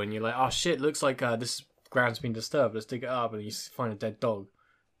people and you're like, oh shit, looks like this ground's been disturbed. Let's dig it up, and you find a dead dog.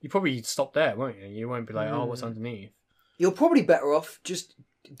 You probably stop there, won't you? You won't be like, oh, what's underneath? You're probably better off just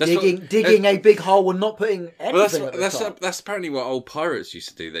That's digging a big hole and not putting anything Well, at the top. that's apparently what old pirates used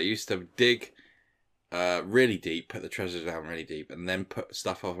to do. They used to dig really deep, put the treasure down really deep, and then put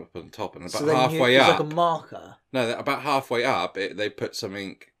stuff up on top. And about So then halfway it's up, like a marker. no, about halfway up, they put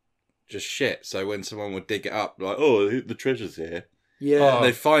something just shit. So when someone would dig it up, like, oh, the treasure's here, Yeah. Oh.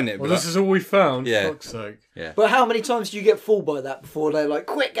 they'd find it. and be Well, this like, is all we found. Yeah. Fuck's sake. But how many times do you get fooled by that before they're like,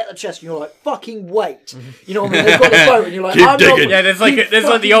 quick, get the chest, and you're like, fucking wait. You know what I mean? They've got the boat, and you're like, Keep I'm digging. not... Yeah, there's like the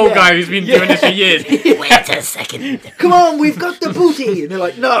fucking- old yeah. guy who's been doing this for years. Wait a second. Come on, we've got the booty. And they're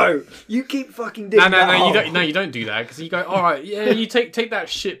like, no, you keep fucking digging that No, you hole. don't. No, you don't do that because you go. All right, yeah, you take that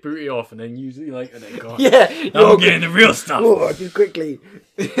shit booty off and then use it like, and then go. Yeah. Now you're I'm getting the real stuff. Oh, do quickly.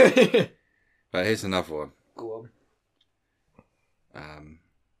 But here's another one. Go on.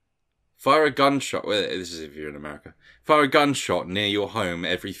 Fire a gunshot. Well, this is if you're in America. Fire a gunshot near your home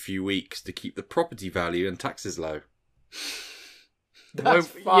every few weeks to keep the property value and taxes low. That's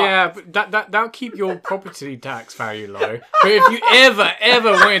fucked. Yeah, but that'll keep your property tax value low. But if you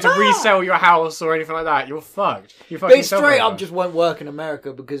ever wanted to resell your house or anything like that, you're fucked. You But fucking it straight up just won't work in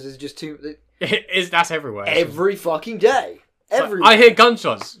America because there's just too... that's everywhere. Every fucking day. So, Every I hear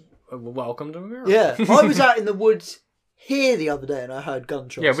gunshots. Welcome to America. Yeah. I was out in the woods here the other day and I heard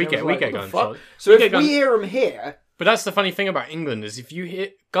gunshots. Yeah, we and I get was like, we get what the fuck? gunshots. So We if get we hear them here... But that's the funny thing about England is if you hear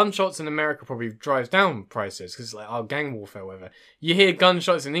gunshots in America, probably drives down prices because it's like gang warfare, whatever. You hear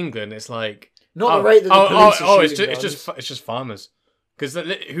gunshots in England, it's like Not the rate that the police are shooting it's just farmers because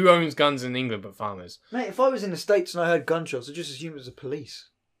who owns guns in England but farmers? Mate, if I was in the States and I heard gunshots, I'd just assume it was the police.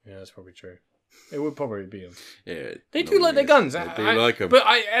 Yeah, that's probably true. It would probably be them. Yeah, They do like their guns. They do like them. But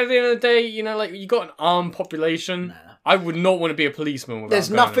at the end of the day, you know, like you got an armed population. I would not want to be a policeman without There's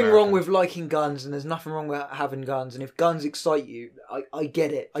a gun in nothing America. wrong with liking guns, and there's nothing wrong with having guns. And if guns excite you, I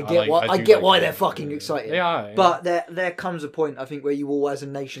get it. I get why they're fucking excited. They are, yeah. But there comes a point, I think, where you all as a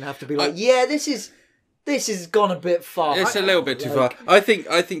nation have to be like, yeah, this is gone a bit far. It's a little bit too far. I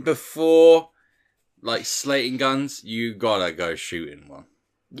think before like slating guns, you gotta go shooting one.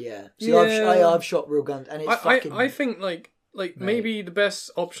 Yeah. See, Yeah. I've shot real guns, and it's fucking. I think like maybe the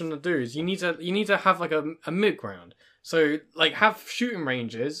best option to do is you need to have like a mid ground. So like have shooting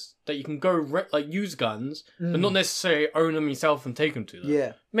ranges that you can go use guns, but not necessarily own them yourself and take them to them.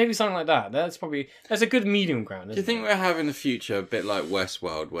 Yeah. Maybe something like that. That's a good medium ground. Do you think we're having a future a bit like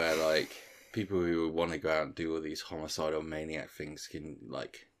Westworld, where like people who want to go out and do all these homicidal maniac things can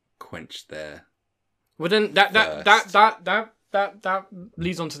like quench their? Well, then that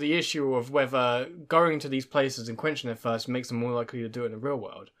leads on to the issue of whether going to these places and quenching it first makes them more likely to do it in the real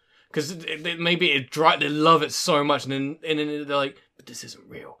world. Because maybe they love it so much, and then they're like, "But this isn't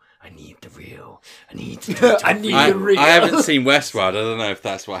real. I need the real. I need to do it. I need the real. I haven't seen Westworld. I don't know if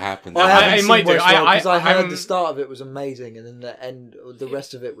that's what happens. I haven't it seen might do. Westworld because I heard I'm- the start of it was amazing, and then the end, the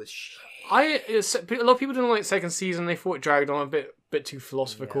rest of it was shit. A lot of people didn't like second season. They thought it dragged on a bit too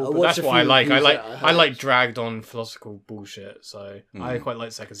philosophical. Yeah, I but watched that's a what I few like. I reviews like that I I heard. like dragged on philosophical bullshit. So I quite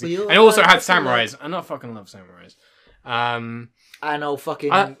like second season. you And it also had like to samurais, and I fucking love samurais. And I what's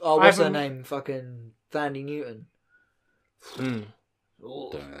her haven't- name? Fucking Thandie Newton. Mm.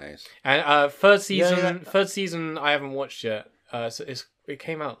 Oh. Don't know those. And third season, Yeah. third season, I haven't watched yet. So it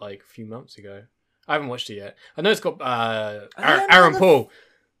came out like a few months ago. I haven't watched it yet. I know it's got they Aaron on the- Paul.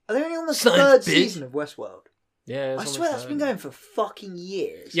 Are they only on the Science, third bitch. season of Westworld? Yeah, I swear that's been going for fucking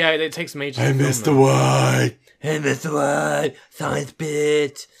years. Yeah, it takes some ages. Hey, to film Mr. them. White. Hey, Mr. White, science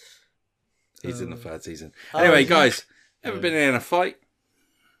bit. He's in the third season. Oh, Anyway, is he? guys, ever been in a fight?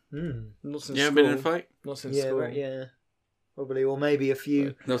 Not since You ever school. been in a fight? Not since Yeah, school. right, yeah. Probably, or maybe a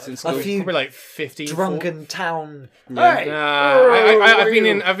few Not since a school. few Probably like 15. drunken town. Yeah. Hey!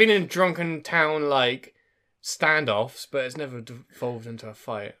 I've been in drunken town like standoffs, but it's never devolved into a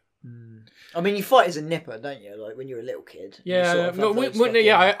fight. I mean, you fight as a nipper, don't you? Like when you're a little kid. You Yeah, sort of no, have those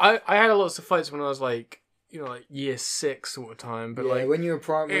yeah. fucking- I had lots of fights when I was like like year 6 sort of time, but yeah, like when you were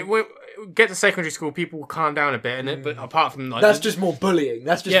primary. get to secondary school, people calm down a bit, and it. But apart from like That's just more bullying.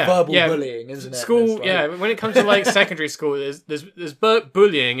 That's just verbal bullying, isn't it? School, It's like- yeah. When it comes to like secondary school, there's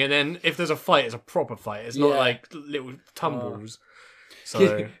bullying, and then if there's a fight, it's a proper fight. It's not Yeah. like little tumbles.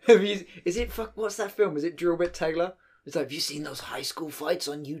 So Have you? Is it? What's that film? Is it Drillbit Taylor? It's like, have you seen those high school fights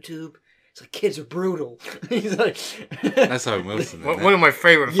on YouTube? It's like kids are brutal. He's like, That's Owen Wilson. Isn't one it? of my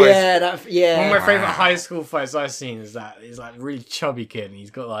favorite fights. yeah. One of my favorite high school fights I've seen is that he's like a really chubby kid, and he's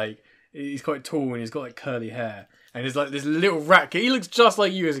quite tall, and he's got like curly hair, and he's like this little rat kid. He looks just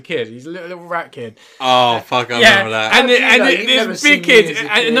like you as a kid. He's a little rat kid. Oh, fuck, I remember that. And, How do you know? You've never this big seen me kid, as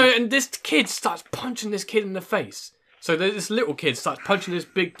a and, kid. no, and this kid starts punching this kid in the face. So this little kid starts punching this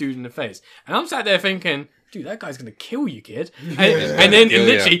big dude in the face, and I'm sat there thinking, dude, that guy's gonna kill you, kid. And then Kill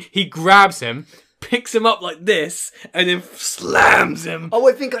literally he grabs him, picks him up like this, and then slams him. Oh,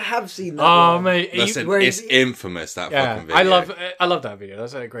 I think I have seen that. Oh, one. mate, Listen, where it's is- infamous, that yeah, fucking video. I love that video.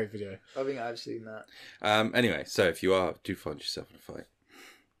 That's a great video. I think I've seen that. Anyway, so if you do find yourself in a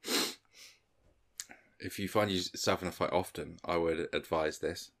fight, if you find yourself in a fight often, I would advise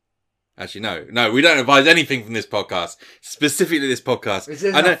this. Actually, no, we don't advise anything from this podcast. Specifically, this podcast. This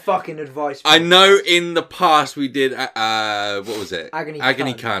isn't a fucking advice. I know in the past we did, what was it? Agony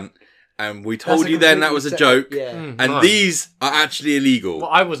Cunt. And we told That's a you then that completely was a separate- joke. Yeah. And Nice. these are actually illegal. Well,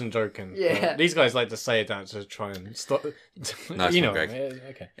 I wasn't joking. Yeah. but these guys like to say that to try and stop. Nice you one, know, Greg.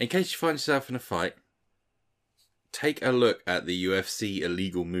 okay. In case you find yourself in a fight, take a look at the UFC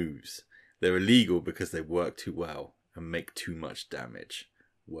illegal moves. They're illegal because they work too well and make too much damage.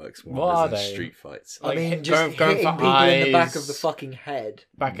 Works What are wonders in they? street fights. I Like, mean, just going hitting for people in the back eyes. of the fucking head.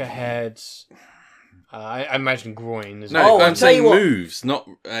 Back of heads. I imagine groin as No, well. Oh, I'll I'm tell you saying what. moves, not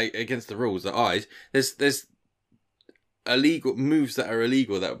against the rules. The eyes. There's illegal moves that are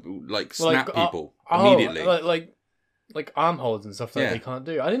illegal that like Well, snap like, people immediately. like arm holds and stuff that Yeah. they can't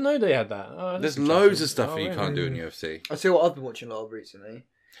do. I didn't know they had that. Oh, that's There's interesting. loads of stuff Oh, that you really? can't do in UFC. I see what I've been watching a lot of recently.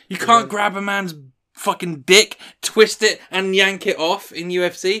 You can't grab a man's fucking dick, twist it, and yank it off in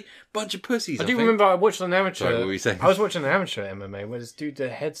UFC. Bunch of pussies. I do think. remember I watched an amateur. Sorry, what were you saying? I was watching an amateur MMA where this dude did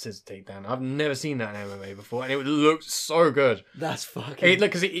a head scissors takedown. I've never seen that in MMA before, and it looked so good. That's fucking.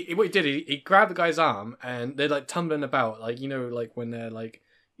 Look, because what he did, he grabbed the guy's arm, and they're like tumbling about, like like when they're like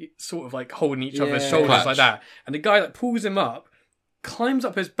sort of like holding each other's Yeah. shoulders Clutch. like that, and the guy like pulls him up, climbs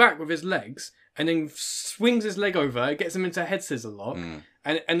up his back with his legs, and then swings his leg over, gets him into a head scissor lock,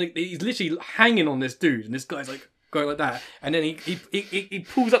 and he's literally hanging on this dude, and this guy's like going like that, and then he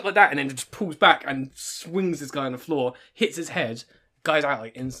pulls up like that, and then just pulls back and swings this guy on the floor, hits his head, guy's out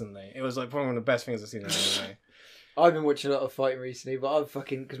like instantly. It was like probably one of the best things I've seen in MMA. I've been watching a lot of fighting recently, but I've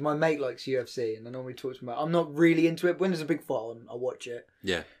fucking because my mate likes UFC, and I normally talk to him about. I'm not really into it. When there's a big fight on, I watch it.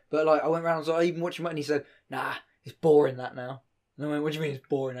 Yeah. But like, I went around, so I even watched him, and he said, "Nah, it's boring that now." And I went, "What do you mean it's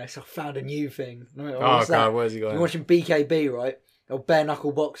boring?" I said, "I found a new thing." And I went, Oh "What's that?" god, where's he going? I'm watching BKB, right? Or bare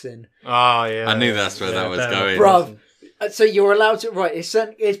knuckle boxing, Oh yeah, I knew that's where that was going. bruv. So you're allowed to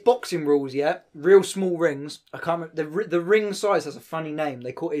it's boxing rules, yeah. Real small rings. I can't remember the ring size has a funny name.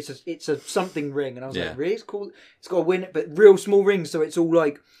 They call it it's a something ring, and I was Yeah. like, really? It's called. It's got to win it, but real small rings, so it's all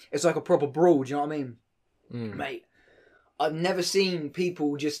like it's like a proper brawl. Do you know what I mean, mate? I've never seen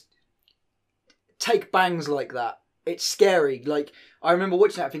people just take bangs like that. It's scary. Like I remember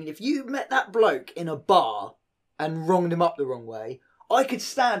watching that thinking, if you met that bloke in a bar and wronged him up the wrong way, I could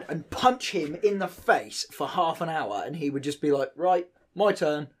stand and punch him in the face for half an hour and he would just be like, right, my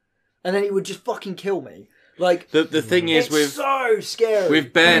turn. And then he would just fucking kill me. Like, The thing is it's with so scary.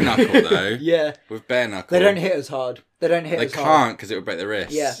 with bare knuckle though. yeah. With bare knuckle, They don't hit as hard. They don't hit They as hard. can't because it would break their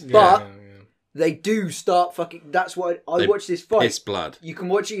wrists. Yeah. Yeah, But yeah. they do start fucking... That's why I They watched this fight. Piss blood. You can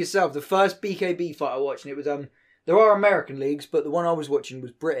watch it yourself. The first BKB fight I watched, and it was... There are American leagues, but the one I was watching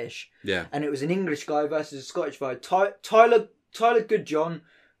was British. Yeah. And it was an English guy versus a Scottish guy. Tyler Goodjohn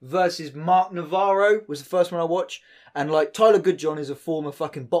versus Mark Navarro was the first one I watched. And like Tyler Goodjohn is a former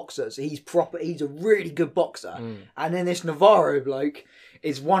fucking boxer, so he's a really good boxer. And then this Navarro bloke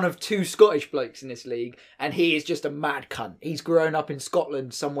is one of 2 Scottish blokes in this league, and he is just a mad cunt. He's grown up in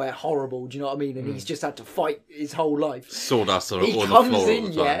Scotland somewhere horrible, do you know what I mean? And he's just had to fight his whole life. Sawdust on He the comes floor all in, the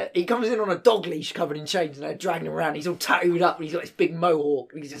time. yeah. He comes in on a dog leash covered in chains, and they're dragging him around. He's all tattooed up, and he's got this big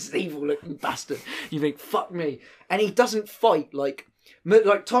mohawk. And he's this evil-looking bastard. You think, fuck me. And he doesn't fight like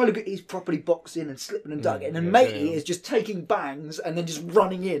Tyler. He's properly boxing and slipping and ducking, and Matey is just taking bangs and then just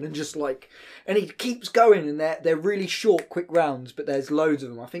running in and just like, and he keeps going. And they're really short, quick rounds, but there's loads of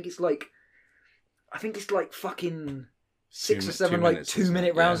them. I think it's like fucking 6 or 7 like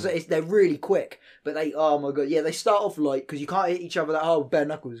 2-minute rounds. Yeah. They're really quick, but oh my god, yeah, they start off light because you can't hit each other that hard with bare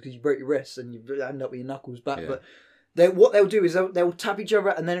knuckles because you break your wrists and you end up with your knuckles back. Yeah. But what they'll do is they'll tap each other,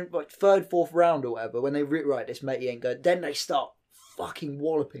 and then like 3rd, 4th round or whatever, when they right, this Matey ain't good, then they start fucking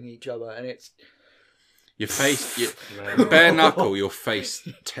walloping each other, and it's Your face, bare knuckle, your face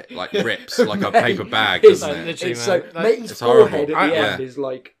like rips like a paper bag, doesn't it? Literally, it's man. so Matey's it's forehead horrible. at the Yeah. end is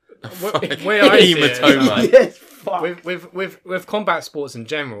like Where I see it, Hematoma. yes, fuck. with combat sports in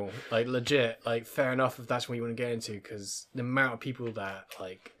general, like legit, like fair enough if that's what you want to get into, because the amount of people that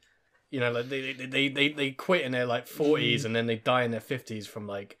like, you know, like they quit in their like 40s and then they die in their 50s from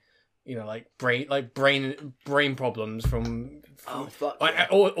like, you know, like brain problems from Oh fuck! like,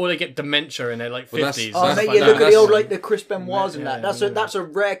 or they get dementia in their like 50s. Oh, mate, stuff you like look that. at the old like the Chris Benoit's and Yeah, that. That's a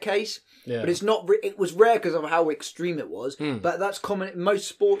rare case. Yeah. But it's not. It was rare because of how extreme it was. But that's common. Most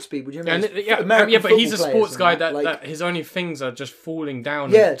sports people, do you know? And American but he's a football sports guy players and that his only things are just falling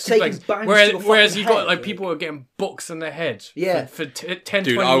down. Yeah, and taking suplexing. bangs Whereas, to the whereas fucking you got head, like like- people are getting boxed in their head. Yeah. for 10,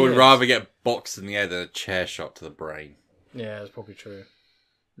 Dude, 20 I would years. rather get boxed in the head than a chair shot to the brain. Yeah, that's probably true.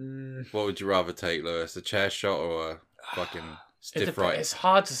 What would you rather take, Lewis? A chair shot or a fucking stiff right? It's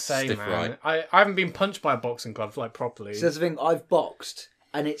hard to say, Stiff man. right. I haven't been punched by a boxing glove like properly. So that's the thing. I've boxed,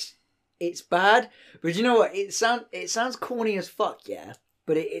 and it's bad. But you know what? It sounds corny as fuck, yeah.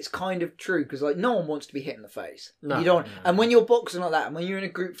 But it's kind of true because like no one wants to be hit in the face. No, you don't. no. And when you're boxing like that, and when you're in a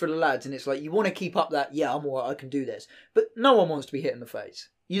group full of lads, and it's like you want to keep up that I'm alright, I can do this. But no one wants to be hit in the face.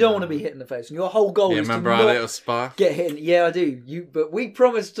 You don't want to be hit in the face, and your whole goal You is to remember our not little spar? get hit. Yeah, I do. But we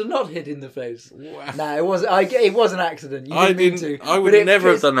promised to not hit in the face. Nah, it was. It was an accident. You didn't mean to. I would But it never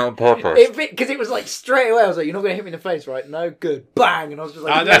have pissed- done that on purpose. Because it was like straight away. I was like, "You're not going to hit me in the face, right? No, good, bang!" And I was just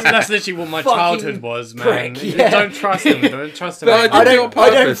like, that's literally what my Fucking childhood was, man. prick, yeah. Don't trust him. Don't trust him. But I did it on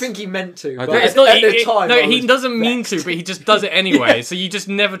don't purpose. think he meant to. I But don't- It's not, at the time, I he was doesn't mean vexed. to, but he just does it anyway. So you just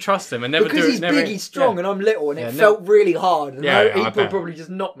never trust him and never because do it. he's never, big, he's strong, yeah. and I'm little, and it Yeah, felt really hard. And Yeah, he I bet. probably just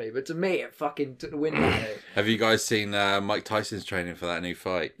knocked me, but to me, it fucking took the wind out of it. Have you guys seen Mike Tyson's training for that new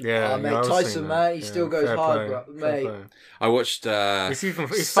fight? Yeah, Mate, I was Tyson, seeing man, that. he still goes fair hard, play, bro, fair mate. play. I watched. He's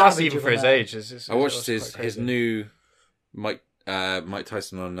fast savage even of for a his man. age. I watched it's his quite crazy. new Mike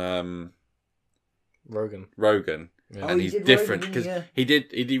Tyson on Rogan. Rogan, Yeah. Oh, and he he's did different Rogan, because yeah. he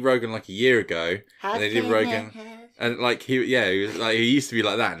did Rogan like a year ago, and they did Rogan, and like he was like he used to be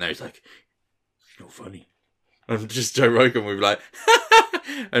like that, and now he's like, it's not funny. And just Joe Rogan would be like,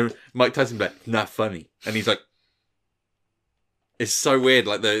 and Mike Tyson would be like, not funny, and he's like. It's so weird,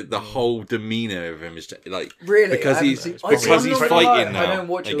 like the whole demeanor of him is just, like Really, because I haven't he's seen- because I'm he's not gonna lie, fighting I now don't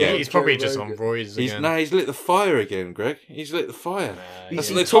watch a lot again. of He's probably Joe just on Rogan. roids He's again. he's lit the fire again, Greg. He's lit the fire. You That's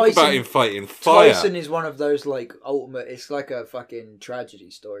see, what they talk about Tyson- in fighting. Fire. Tyson is one of those like ultimate. It's like a fucking tragedy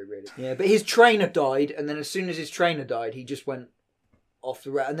story, really. Yeah, but his trainer died, and then as soon as his trainer died, he just went off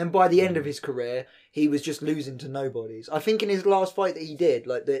the rail. And then by the end of his career, he was just losing to nobodies. I think in his last fight that he did,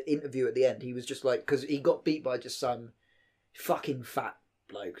 like the interview at the end, he was just like, because he got beat by just some fucking fat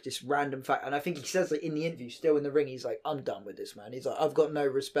bloke, just random fat. And I think he says like in the interview, still in the ring, he's like, I'm done with this, man. He's like, I've got no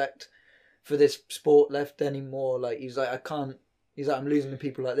respect for this sport left anymore. Like he's like, I can't. He's like, I'm losing to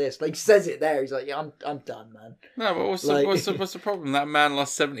people like this. Like he says it there. He's like, yeah, I'm done, man. No, but what's Like- the problem? That man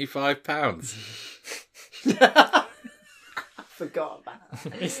lost 75 pounds. I forgot about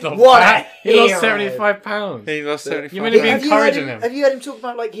that. It's not What bad. a He lost hero. 75 pounds. He lost 75. You meant to be Have you heard encouraging him. Have you heard him talk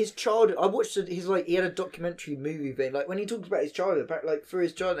about like his childhood? I watched his like he had a documentary movie thing. Like when he talks about his childhood, about, like through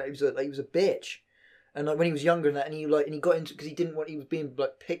his childhood, he was a bitch. And like when he was younger and that, and he got into because he was being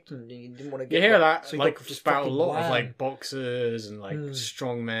like picked and he didn't want to You get. hear like, that so he like got just about a fucking lot of whammed. like boxers and like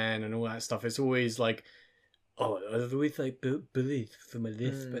strong men and all that stuff. It's always like, oh, I've always like belief for my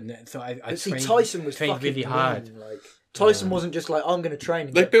life, but so I But see, trained, Tyson was trained fucking really hard. mean, like Tyson wasn't just like I'm going to train.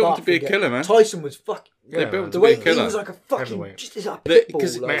 And They get built him buff to be and a get- killer, man. Tyson was fucking. They built him The to be way a he killer. was like a fucking Heavyweight. just as a The- pitbull.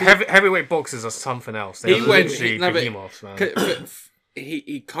 'cause Like, Heavyweight boxers are something else. They're He went. literally No, but behemoths, man.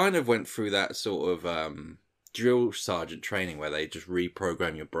 he kind of went through that sort of drill sergeant training where they just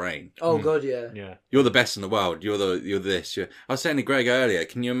reprogram your brain. Oh god, yeah. Yeah. You're the best in the world. You're this. I was saying to Greg earlier,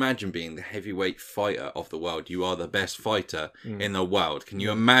 can you imagine being the heavyweight fighter of the world? You are the best fighter in the world. Can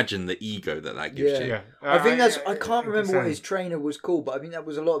you imagine the ego that gives you? Yeah. I think I can't remember what his trainer was called, but I think that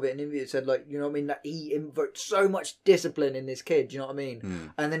was a lot of it. And India said, like, you know what I mean, that he invoked so much discipline in this kid, you know what I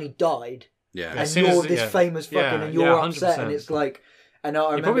mean? And then he died. Yeah. And you're this famous fucking, and you're upset, 100%. and it's like, and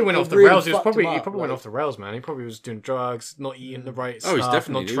I He probably went off the really rails. He fucked him probably up, went off the rails, man. He probably was doing drugs, not eating the right Oh, he's stuff,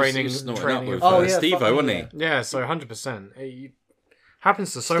 definitely not training. He was snorting training up with Oh, yeah, Steve-O, fucking wasn't he? yeah, so 100%. It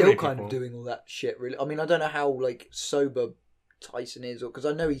happens to so still many kind people. of doing all that shit. Really, I mean, I don't know how like sober Tyson is, or because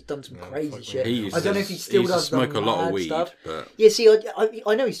I know he's done some crazy fuck shit. He used I don't know if he still used does to smoke the a lot of mad weed, stuff. but Yeah, see,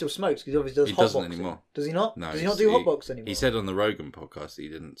 I know he still smokes because he obviously does he hot doesn't boxing. anymore. Does he not? No, does he not do he- hotbox anymore? He said on the Rogan podcast that he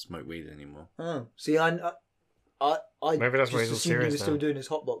didn't smoke weed anymore. Oh, see, I Maybe that's why he's all just assumed he serious was still now. doing his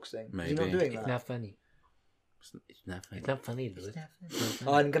hotbox thing. Is he not Maybe. doing that? funny. It's nothing. It's not funny, dude.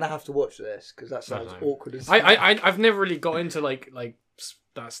 I'm gonna have to watch this because that sounds No. awkward as I've never really got into like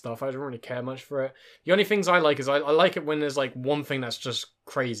that stuff. I don't really care much for it. The only things I like is I like it when there's like one thing that's just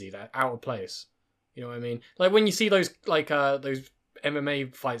crazy, that out of place. You know what I mean? Like when you see those those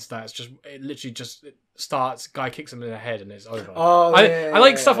MMA fights that's just it literally just starts, guy kicks him in the head and it's over. Oh, I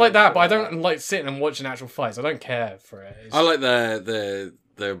like stuff like that, but I don't like sitting and watching actual fights. I don't care for it. I like the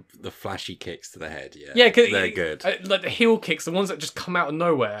flashy kicks to the head. Yeah, yeah, cause they're good. Like the heel kicks, the ones that just come out of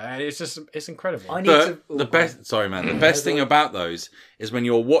nowhere, and it's incredible. I need But to. the best, sorry man, the best thing about those is when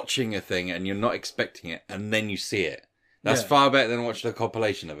you're watching a thing and you're not expecting it, and then you see it. That's Yeah. far better than watching a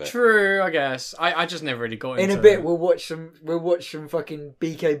compilation of it. True, I guess. I just never really got In into a bit, it. we'll watch some fucking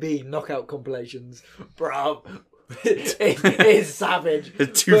BKB knockout compilations, bro. it is savage. The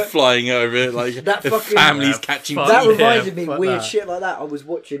two But flying over it, like That the fucking- families Yeah, catching fuck that teeth. reminded me fuck weird that. shit like that. I was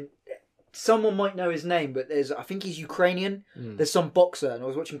watching. Someone might know his name, but I think he's Ukrainian. There's some boxer, and I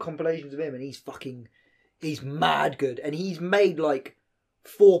was watching compilations of him, and he's mad good, and he's made like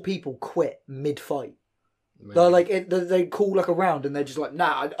 4 people quit mid-fight. They're like they call like a round, and they're just like,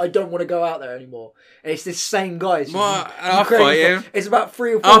 nah, I don't want to go out there anymore. And it's this same guy. It's Well, I'll fight you. It's about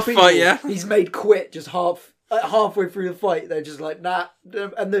 3 or 4 I'll people. fight you. He's made quit just halfway through the fight. They're just like, nah,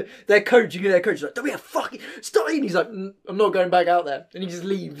 and their coach is like, don't be a fucking stop. And he's like, I'm not going back out there, and he just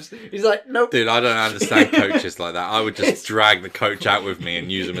leaves. He's like, nope. Dude, I don't understand coaches like that. I would just drag the coach out with me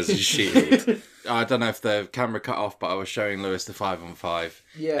and use him as a shield. I don't know if the camera cut off, but I was showing Lewis the 5-on-5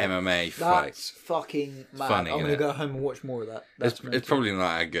 Yeah, MMA fight. That's fucking mad. Funny, I'm gonna innit? go home and watch more of that. It's probably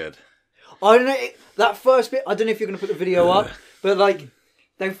not that good. I don't know that first bit. I don't know if you're gonna put the video up, but like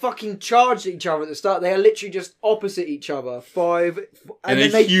they fucking charged each other at the start. They are literally just opposite each other. 5, and In then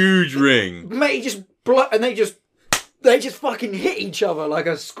a they huge ring. mate just and they just fucking hit each other like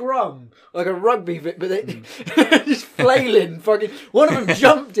a scrum, like a rugby bit, but they just flailing. Fucking one of them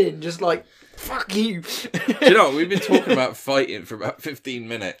jumped in, just like fuck you. Do you know what? We've been talking about fighting for about 15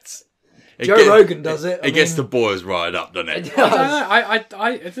 minutes. Joe Rogan does it. It gets the boys riled up, doesn't it? It I don't does. know.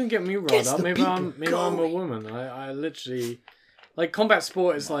 I it didn't get me riled Gets up. the Maybe I'm people a going. woman. I literally like combat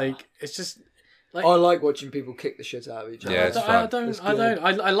sport is like it's just like I like watching people kick the shit out of each other. Yeah, it's I fun. don't. It's I good.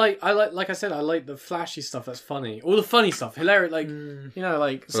 don't. I like I said. I like the flashy stuff. That's funny. All the funny stuff, hilarious. Like you know,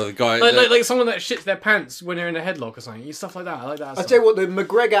 like Well, the guy, like someone that shits their pants when they're in a headlock or something. Stuff like that. I like that. I stuff. tell you what, the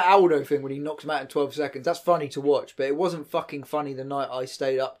McGregor Aldo thing when he knocks him out in 12 seconds, that's funny to watch, but it wasn't fucking funny the night I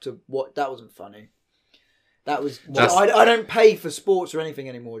stayed up to what. That wasn't funny. That was. I don't pay for sports or anything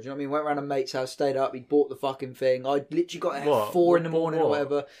anymore. Do you know what I mean? Went around a mate's house, stayed up. He bought the fucking thing. I literally got there at 4 in the morning or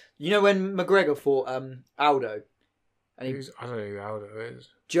whatever. You know when McGregor fought Aldo, and he I don't know who Aldo is.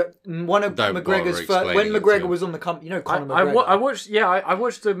 one of Don't McGregor's bother first when explaining it to McGregor him. was on the Conor I McGregor. watched. Yeah, I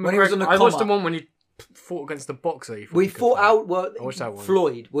watched the. When he was on the I watched the combat. one when he fought against the boxer. We fought out. Well, I watched that one.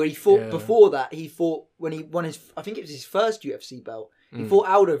 Floyd, where he fought Yeah. before that. He fought when he won his. I think it was his first UFC belt. He fought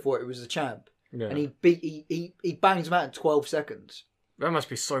Aldo for it. It was the champ. Yeah. And he bangs him out in 12 seconds. That must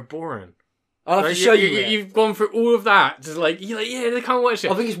be so boring. I'll have Like, to show you. You've gone through all of that. Just like you're like, yeah, they can't watch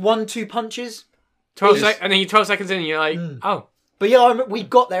it. I think it's 1-2 punches. 12 and then you 12 seconds in, and you're like, oh, But yeah, we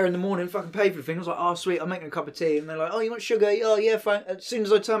got there in the morning, fucking paid for the thing. I was like, oh sweet, I'm making a cup of tea, and they're like, oh, you want sugar? Oh yeah, fine. As soon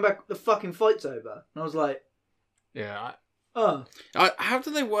as I turn back, the fucking fight's over, and I was like, yeah. oh, how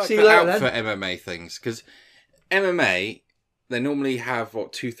do they work See that you out later, for then. MMA things? Because MMA, they normally have,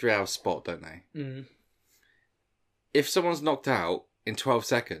 2-3 hour spot, don't they? If someone's knocked out in 12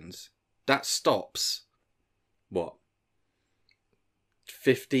 seconds, that stops,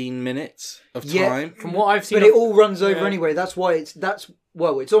 15 minutes of Yeah. time? From what I've seen, but it all runs over Yeah. anyway. That's why it's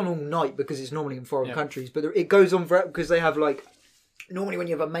on all night because it's normally in foreign countries, but it goes on for because they have like normally when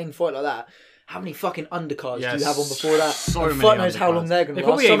you have a main fight like that, how many fucking undercards do Yes, you have on before that? so And many fuck knows how long undercards. they're going They to last.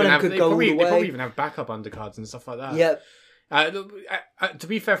 probably Some of even them have. could They go all probably, the they probably way. even have backup undercards and stuff like that. Yeah. To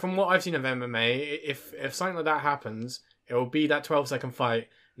be fair, from what I've seen of MMA, if something like that happens, it will be that 12-second fight.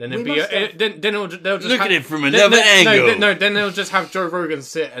 Then it'll We be must have- then they'll just Look have, at it from then- another then- angle. No, then they'll just have Joe Rogan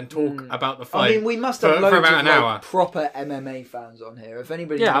sit and talk about the fight. I mean, we must have for loads about of an hour. proper MMA fans on here. If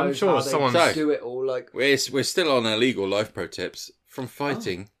anybody Yeah, I'm knows sure how they someone- do it all, like, We're still on illegal life pro tips from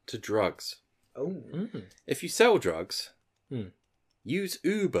fighting to drugs. oh, If you sell drugs, Hmm. use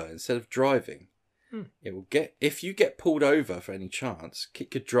Uber instead of driving. It will get if you get pulled over for any chance,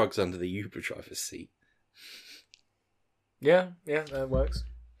 kick your drugs under the Uber driver's seat. Yeah, that works.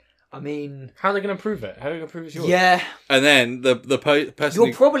 I mean, How are they going to prove it? How are they going to prove it's yours? yeah, And then the person you're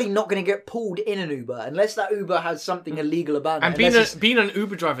who, probably not going to get pulled in an Uber unless that Uber has something illegal about it. And being an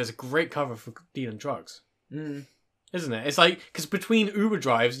Uber driver is a great cover for dealing drugs. Isn't it? It's like, because between Uber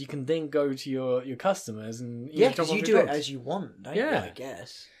drives, you can then go to your customers and yeah, drop because off you your do it drugs. as you want, don't Yeah. you? I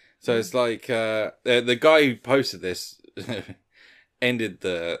guess. so it's like the guy who posted this ended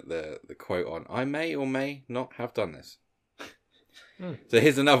the quote on "I may or may not have done this." So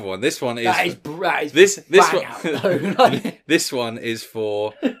here's another one. This one is That is this bang one out, though. Like- this one is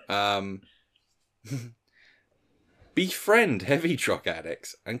for befriend heavy drug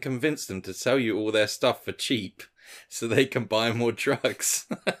addicts and convince them to sell you all their stuff for cheap so they can buy more drugs.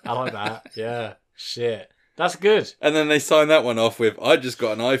 I like that. Yeah. Shit. That's good. And then they sign that one off with, I just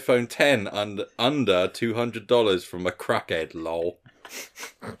got an iPhone 10 under $200 from a crackhead, lol.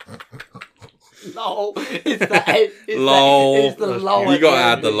 lol. It's the Lol. It's the lol. You at gotta the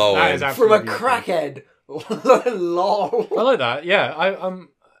add end. the lol That is in. From a absolutely crackhead. lol. I like that. Yeah.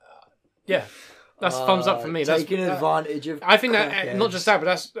 Yeah. That's thumbs up for me. That's Taking advantage of. I think that crackheads. not just that,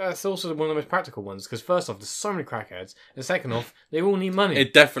 but that's also one of the most practical ones. Because first off, there's so many crackheads, and second off, they all need money.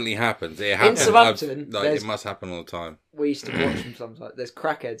 It definitely happens. It happens. Southampton, Like, there's- it must happen all the time. We used to watch them sometimes. There's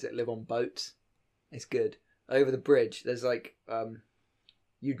crackheads that live on boats. It's good. Over the bridge, there's like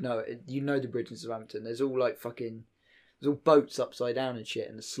you'd know it. You know the bridge in Southampton. There's all like fucking. There's all boats upside down and shit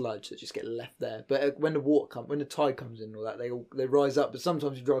in the sludge that just get left there. But when when the tide comes in and all that, they rise up. But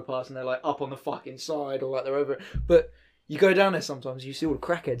sometimes you drive past and they're like up on the fucking side or like they're over. But you go down there sometimes, you see all the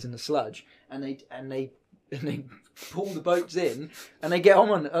crackheads in the sludge, and they pull the boats in and they get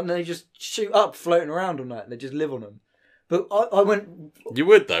on and they just shoot up, floating around on that, and they just live on them. But I went. You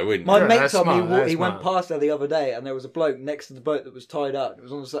would though, wouldn't you? My Yeah, mate that's told me smart, he that's went smart. past there the other day, and there was a bloke next to the boat that was tied up. It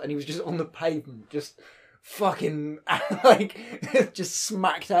was on the side, and he was just on the pavement, just fucking like just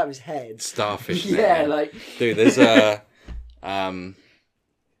smacked out of his head. Starfish. Yeah, net. like Dude, there's a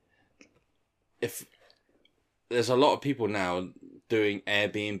if there's a lot of people now doing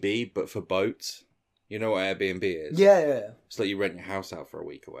Airbnb, but for boats. You know what Airbnb is? yeah. It's like you rent your house out for a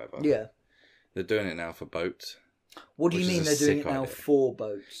week or whatever. Yeah. They're doing it now for boats. What do you Which is mean a they're doing it sick now idea. for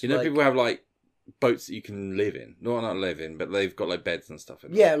boats? You know, Like- people have like boats that you can live in. No, not live in, but they've got like beds and stuff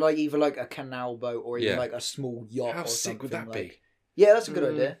in them. Yeah, like either like a canal boat or even Yeah. like a small yacht. How or sick would something that be? like- Yeah, that's a good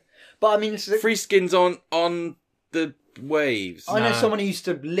idea. But I mean, Free skins on the waves. I know Nah. someone who used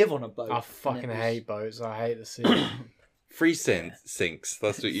to live on a boat. I and fucking it was hate boats. I hate the sea. Free sinks.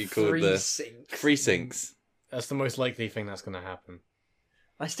 That's what you call free the sinks. free sinks. That's the most likely thing that's going to happen.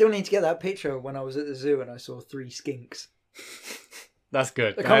 I still need to get that picture of when I was at the zoo and I saw 3 skinks. That's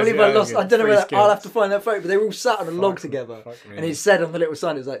good. I can't believe I lost. I don't know where that, I'll have to find that photo, but they were all sat on a log Fuck together, me. and it said on the little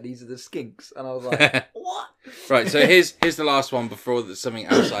sign, it was like, "These are the skinks," and I was like, "What?" Right, so here's the last one before there's something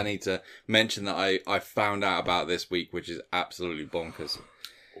else I need to mention that I found out about this week, which is absolutely bonkers.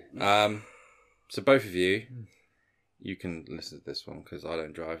 So both of you can listen to this one because I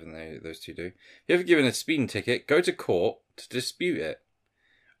don't drive and those two do. If you ever given a speeding ticket, go to court to dispute it.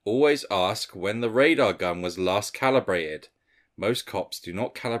 Always ask when the radar gun was last calibrated. Most cops do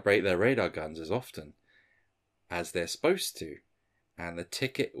not calibrate their radar guns as often as they're supposed to, and the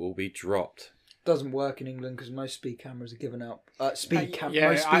ticket will be dropped. Doesn't work in England because most speed cameras are given out. Most speeding tickets the are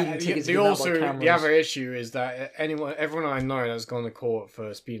given out by cameras. the other issue is that everyone I know that's gone to court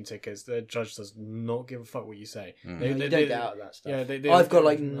for speeding tickets, the judge does not give a fuck what you say. Mm. No, you don't get out of that stuff. Yeah, I've got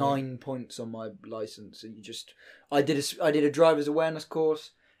like 9 points on my license, and I did a driver's awareness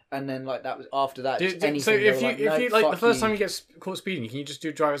course, and then like that was after that. just anything, So they if were you like, if "No, you like the fuck first you." time you get caught speeding, can you just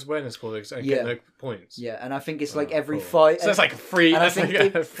do driver's awareness course and Yeah. get the points? Yeah, and I think it's like Oh, every cool. 5. So that's like a free. and I That's think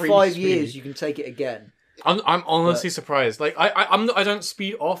like a in free 5 speed. years you can take it again. I'm honestly surprised. Like I don't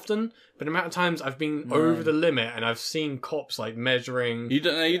speed often, but the amount of times I've been over the limit and I've seen cops like measuring. You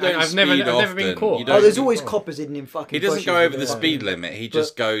don't. I've speed never often. been caught. You Oh, Oh, don't- there's always coppers hidden in fucking. He doesn't bushes go with over the their- speed limit. He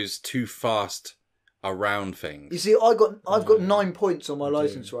just goes too fast around things. You see, I've got 9 points on my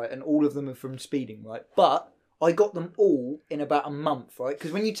license, right, and all of them are from speeding, right? But I got them all in about a month, right?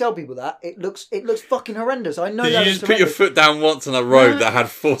 Because when you tell people that, it looks fucking horrendous. I know Did that you it's just put your horrendous. foot down once on a road that had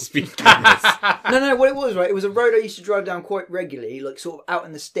 4 speed cameras? No, what it was, right? It was a road I used to drive down quite regularly, like sort of out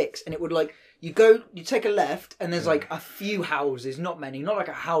in the sticks, and it would like you take a left, and there's like a few houses, not many, not like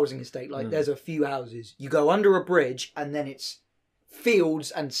a housing estate. Like there's a few houses. You go under a bridge, and then it's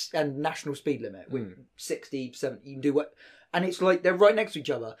fields and national speed limit with 60, 70. You can do what, and it's like they're right next to each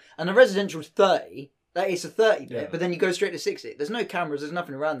other. And the residential's 30. That is a 30 bit, but then you go straight to 60. There's no cameras, there's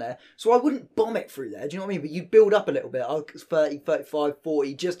nothing around there. So I wouldn't bomb it through there, do you know what I mean? But you build up a little bit. I was 30, 35,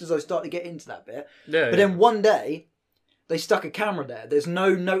 40, just as I start to get into that bit. But then one day, they stuck a camera there. There's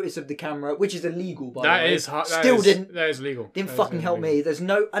no notice of the camera, which is illegal, by the way. That is legal. Didn't fucking help me. There's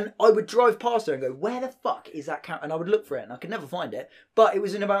no... And I would drive past there and go, where the fuck is that camera? And I would look for it, and I could never find it. But it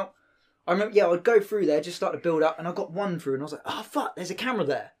was in about... I remember, I'd go through there, just start to build up, and I got one through, and I was like, oh, fuck, there's a camera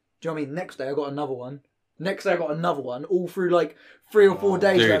there. Do you know what I mean? Next day, I got another one. Next day I got another one, all through like 3 or 4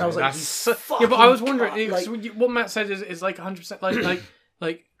 days, dude, and I was like, but I was wondering, so what Matt said is like 100%,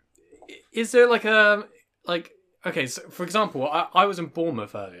 like, is there like a okay? So for example, I was in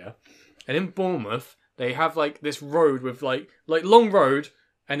Bournemouth earlier, and in Bournemouth they have like this road with like long road.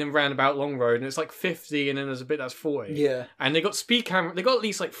 And then roundabout long road, and it's like 50, and then there's a bit that's 40. Yeah. And they got speed camera. They got at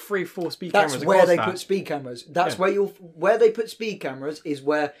least like 3 or 4 speed That's cameras. where they put speed cameras. That's where they put speed cameras is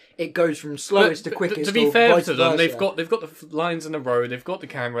where it goes from slowest to quickest. To be fair to them, versa. they've got the lines in the road. They've got the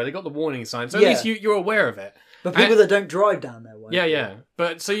camera. They've got the warning sign. So at least you're aware of it. But people that don't drive down there won't. Yeah.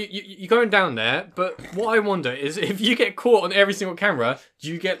 But so you're going down there. But what I wonder is if you get caught on every single camera,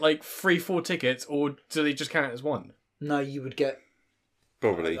 do you get like 3, 4 tickets, or do they just count it as one? No, you would get.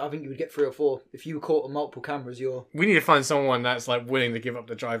 Probably. I think you would get 3 or 4 if you were caught on multiple cameras. We need to find someone that's like willing to give up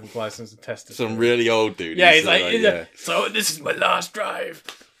the driver's license and test it. Some really old dude. Yeah, he's like, so this is my last drive.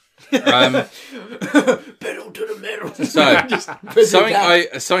 Pedal to the metal. So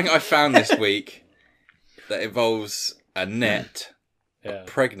something I found this week that involves a net, a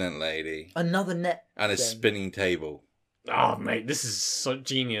pregnant lady, another net, and a spinning table. Oh, mate, this is so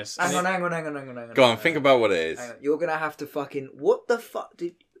genius. Hang on. Go on, think about what it is. You're going to have to fucking... What the fuck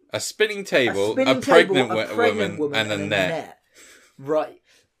did... A spinning table, a pregnant woman, and a net. Right.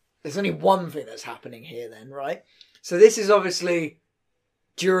 There's only one thing that's happening here then, right? So this is obviously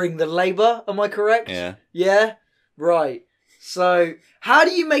during the labour, am I correct? Yeah. Yeah? Right. So, how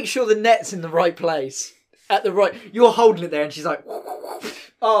do you make sure the net's in the right place? At the right... You're holding it there and she's like...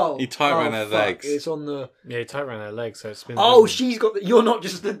 Oh, you tie around her legs. It's on the... Yeah, you tie around her legs so it spins. Oh, she's got the... You're not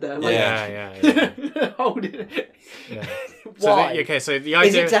just stood there. Like... Yeah. Holding it. Yeah. Why? So the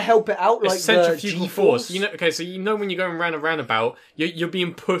idea... Is it to help it out, like centrifugal the force? You know, so when you're going round a roundabout, you're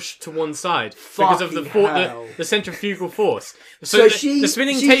being pushed to one side because of the centrifugal force. So the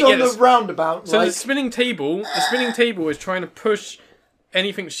spinning she's on the roundabout. So the spinning table is trying to push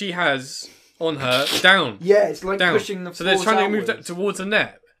anything she has on her down. Yeah, it's like down. pushing the. So they're trying to move that towards the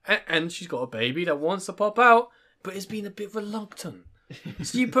net, and she's got a baby that wants to pop out, but is being a bit reluctant.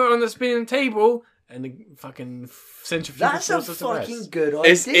 So you put her on the spinning table, and the fucking centrifugal force. That's a fucking good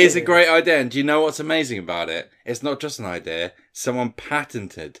idea. It's a great idea, and do you know what's amazing about it? It's not just an idea. Someone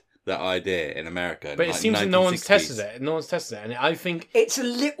patented that idea in America. But it seems that no one's tested it. No one's tested it, and I think it's a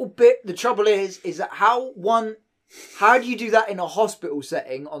little bit. The trouble is that how do you do that in a hospital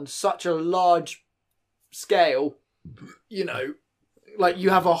setting on such a large scale? You know, like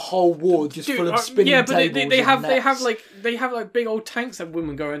you have a whole ward just full of spinning tables. Yeah, but they have like big old tanks that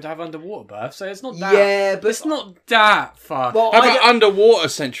women go in to have underwater births. So it's not that. Yeah, but it's not that far. Well, how about underwater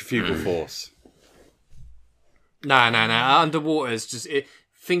centrifugal force? Nah. Underwater is just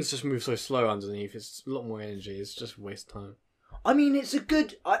things just move so slow underneath. It's a lot more energy. It's just a waste of time. I mean, it's a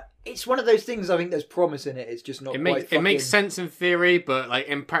good. It's one of those things. I think there's promise in it. It's just not. It makes sense in theory, but like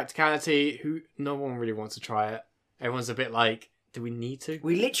in practicality, no one really wants to try it. Everyone's a bit like, do we need to?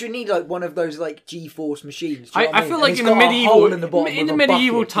 We literally need like one of those like G-force machines. I feel like in the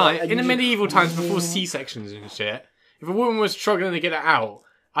medieval times before C-sections and shit, if a woman was struggling to get it out,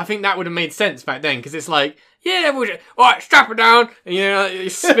 I think that would have made sense back then because it's like, yeah, all right, strap her down, and you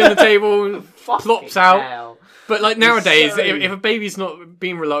spin the table and plops out. Hell. But like nowadays, if a baby's not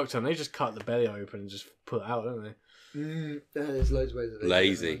being reluctant, they just cut the belly open and just pull it out, don't they? There's loads of ways.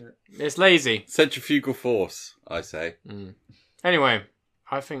 Lazy. It's lazy. Centrifugal force, I say. Anyway,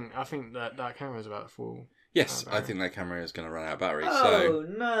 I think that camera is about full. Yes, I think that camera is going to run out of battery. Oh, so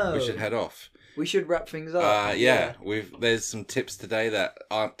no. we should head off. We should wrap things up. Yeah. There's some tips today that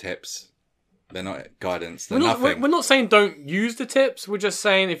aren't tips. They're not guidance. They're We're not, nothing. we're not saying don't use the tips. We're just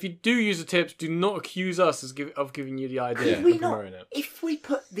saying if you do use the tips, do not accuse us of giving you the idea Could we and not, promoting it. if we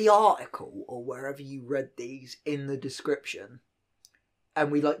put the article or wherever you read these in the description,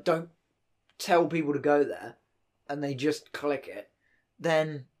 and we like don't tell people to go there, and they just click it,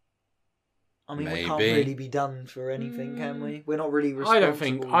 then I mean we can't Maybe. really be done for anything, can we? We're not really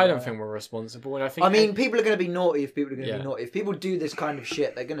responsible. I don't think we're responsible. And I mean, people are going to be naughty if people are going to be naughty. If people do this kind of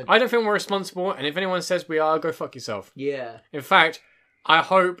shit, they're going to. I don't think we're responsible. And if anyone says we are, go fuck yourself. Yeah. In fact, I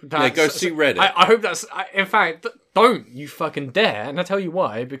hope that. Yeah, go see Reddit. I hope that's. In fact, don't you fucking dare. And I'll tell you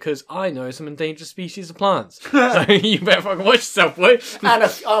why. Because I know some endangered species of plants. So you better fucking watch yourself, boy. And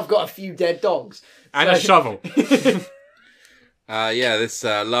I've got a few dead dogs. And a shovel. Yeah, this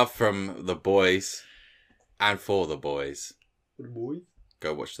love from the boys and for the boys. Boy.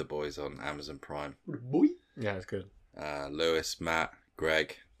 Go watch The Boys on Amazon Prime. Boy. Yeah, it's good. Lewis, Matt,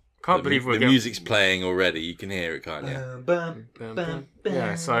 Greg. Can't believe we're the music's playing already. You can hear it, can't you?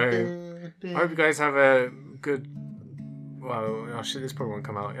 Yeah, so I hope you guys have a good. Well, oh shit, this probably won't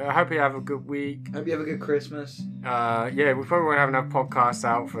come out. I hope you have a good week. Hope you have a good Christmas. Yeah, we probably won't have enough podcasts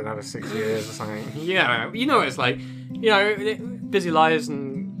out for another 6 years or something. Yeah, you know what it's like. You know, busy lives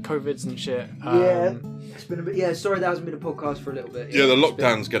and COVIDs and shit. Yeah. It's been a bit. Yeah, sorry that hasn't been a podcast for a little bit. Yeah, the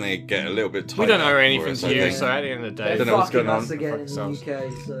lockdown's going to get a little bit tighter. We don't owe for anything us, to I you, think. so at the end of the day, They're don't know what's fucking going us on. again in the Fuck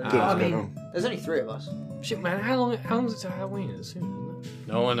UK. So Don't know I what's mean, going on. there's only 3 of us. shit, man, how long is it to Halloween? It's soon, isn't it?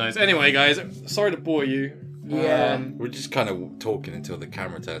 No one knows. Anyway, guys, sorry to bore you. Yeah. We're just kind of talking until the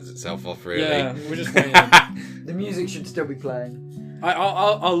camera turns itself off, really. Yeah, we're just. The music should still be playing.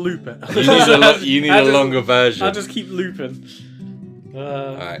 I'll loop it. You need a longer version. I'll just keep looping.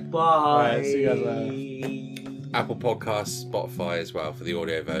 Alright. Bye. Alright, see you guys later. Apple Podcasts, Spotify as well for the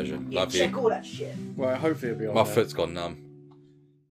audio version. Yeah, Love check you. all that shit. Well, hopefully it'll be on My there. foot's gone numb.